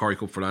played Macquarie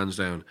Cup for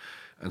Lansdowne.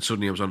 And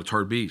suddenly I was on the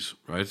third Bs,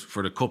 right,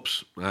 for the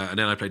cups, and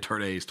then I played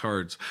third A's,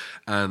 thirds,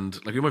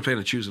 and like we might play on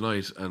a Tuesday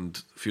night,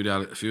 and a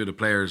few of the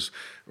players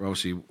were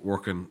obviously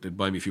working. They'd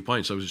buy me a few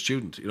pints. I was a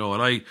student,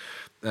 and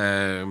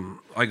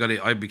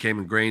I became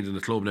ingrained in the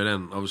club. And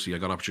then obviously I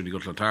got an opportunity to go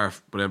to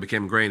Clontarf, but I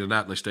became ingrained in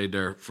that, and I stayed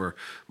there for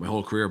my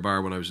whole career,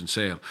 bar when I was in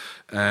Sale.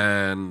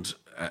 And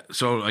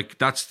so like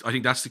I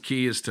think that's the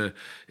key is to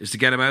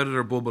get them out of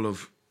their bubble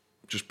of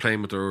just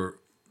playing with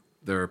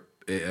their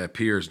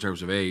peers in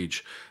terms of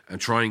age, and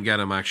try and get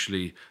them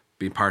actually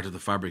being part of the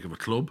fabric of a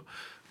club.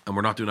 And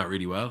we're not doing that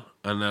really well.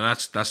 And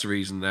that's the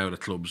reason now that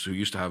clubs who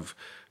used to have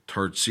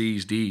third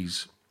C's,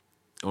 D's,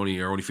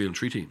 only fielding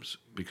 3 teams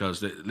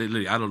because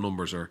literally adult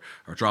numbers are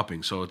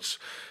dropping. So it's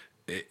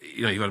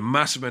you've got a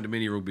massive amount of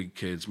mini rugby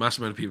kids,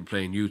 massive amount of people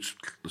playing youth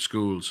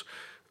schools,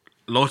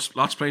 lots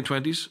playing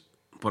 20s,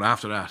 but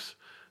after that.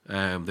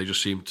 They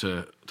just seem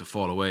to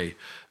fall away,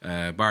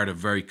 bar a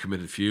very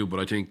committed few. But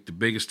I think the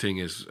biggest thing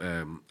is,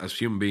 as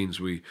human beings,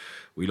 we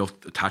love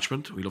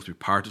attachment. We love to be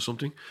part of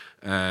something.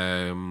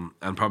 And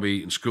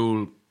probably in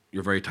school,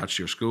 you're very attached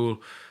to your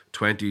school.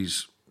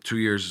 20s, 2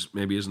 years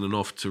maybe isn't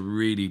enough to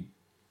really,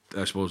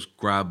 I suppose,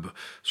 grab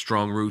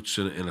strong roots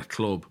in a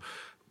club.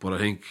 But I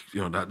think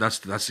that's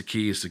the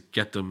key, is to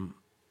get them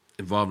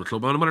involved in the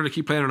club. And whether they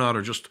keep playing or not,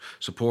 or just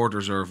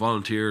supporters or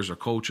volunteers or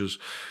coaches.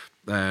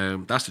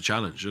 That's the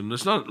challenge, and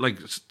it's not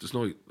like it's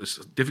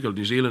difficult.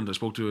 New Zealand, I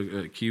spoke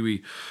to a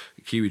Kiwi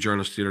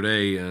journalist the other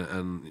day,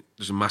 and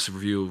there's a massive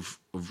review of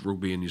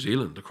rugby in New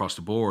Zealand across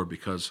the board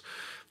because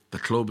the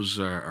clubs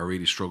are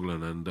really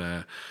struggling,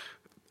 and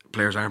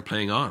players aren't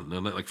playing on.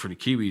 And like for the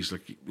Kiwis,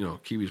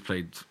 Kiwis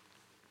played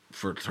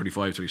for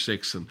 35,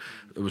 36, and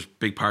it was a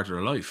big part of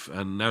their life,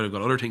 and now they've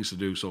got other things to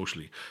do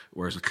socially,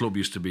 whereas the club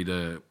used to be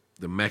the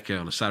mecca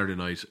on a Saturday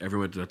night.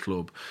 Everyone went to that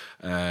club,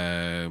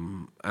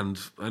 and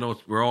I know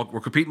we're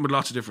competing with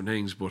lots of different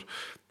things, but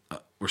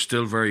we're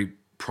still very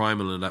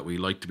primal in that we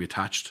like to be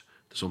attached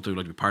to something. We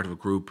like to be part of a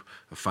group,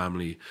 a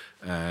family,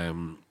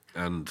 and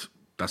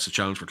that's the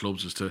challenge for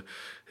clubs is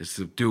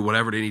to do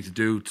whatever they need to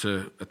do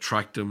to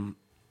attract them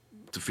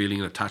to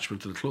feeling an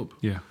attachment to the club.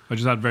 Yeah, I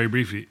just add very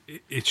briefly,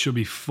 it should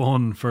be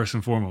fun first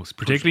and foremost,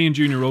 particularly in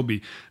junior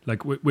rugby,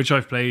 like which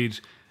I've played,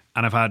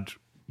 and I've had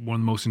one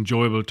of the most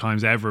enjoyable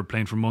times ever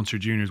playing for Munster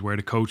juniors, where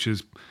the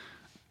coaches,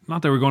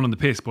 not that they were going on the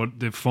piss, but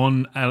the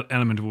fun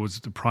element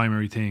was the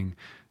primary thing.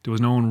 There was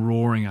no one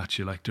roaring at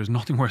you. Like, there's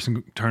nothing worse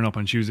than turn up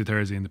on Tuesday,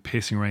 Thursday in the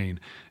pissing rain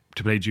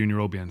to play junior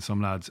rugby and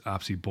some lads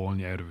absolutely bawling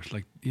you out of it.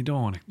 Like, you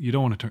don't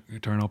want to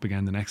turn up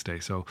again the next day.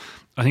 So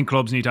I think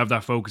clubs need to have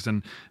that focus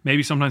and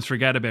maybe sometimes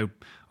forget about,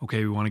 okay,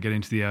 we want to get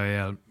into the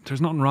IAL. There's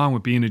nothing wrong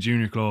with being a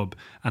junior club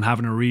and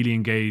having a really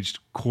engaged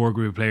core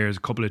group of players,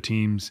 a couple of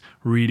teams,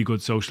 really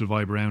good social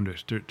vibe around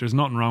it. There's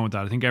nothing wrong with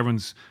that. I think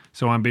everyone's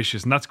so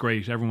ambitious, and that's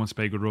great. Everyone wants to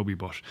play good rugby,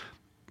 but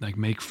like,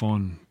 make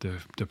fun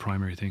the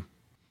primary thing.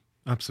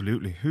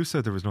 Absolutely. Who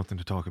said there was nothing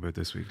to talk about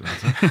this week,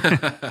 lads?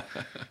 Huh?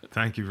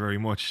 Thank you very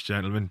much,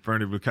 gentlemen.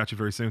 Bernard, we'll catch you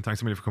very soon.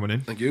 Thanks a million for coming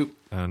in. Thank you.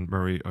 And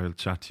Murray, I'll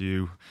chat to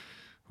you,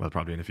 well,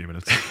 probably in a few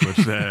minutes,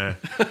 but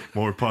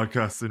more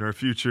podcasts in our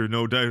future,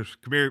 no doubt.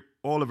 Come here,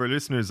 all of our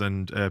listeners,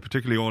 and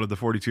particularly all of the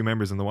 42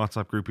 members in the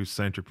WhatsApp group who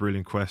sent your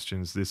brilliant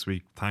questions this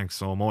week. Thanks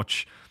so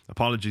much.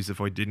 Apologies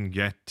if I didn't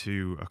get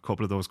to a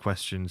couple of those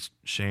questions.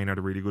 Shane had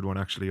a really good one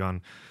actually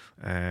on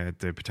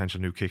the potential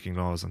new kicking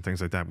laws and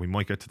things like that. We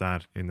might get to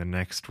that in the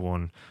next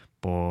one,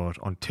 but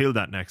until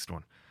that next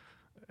one,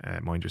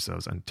 mind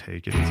yourselves and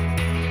take it easy.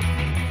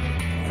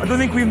 I don't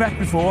think we've met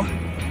before,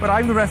 but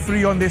I'm the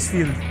referee on this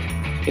field.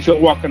 If you're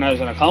working as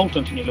an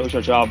accountant and you lose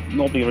your job,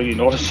 nobody really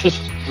notices.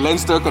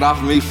 Leinster could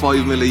offer me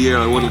 $5 million a year,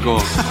 I wouldn't go.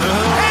 It is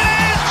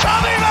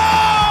Tommy Moe!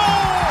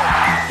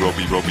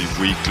 Rugby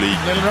Weekly.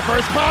 Little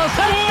reverse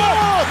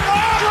pass.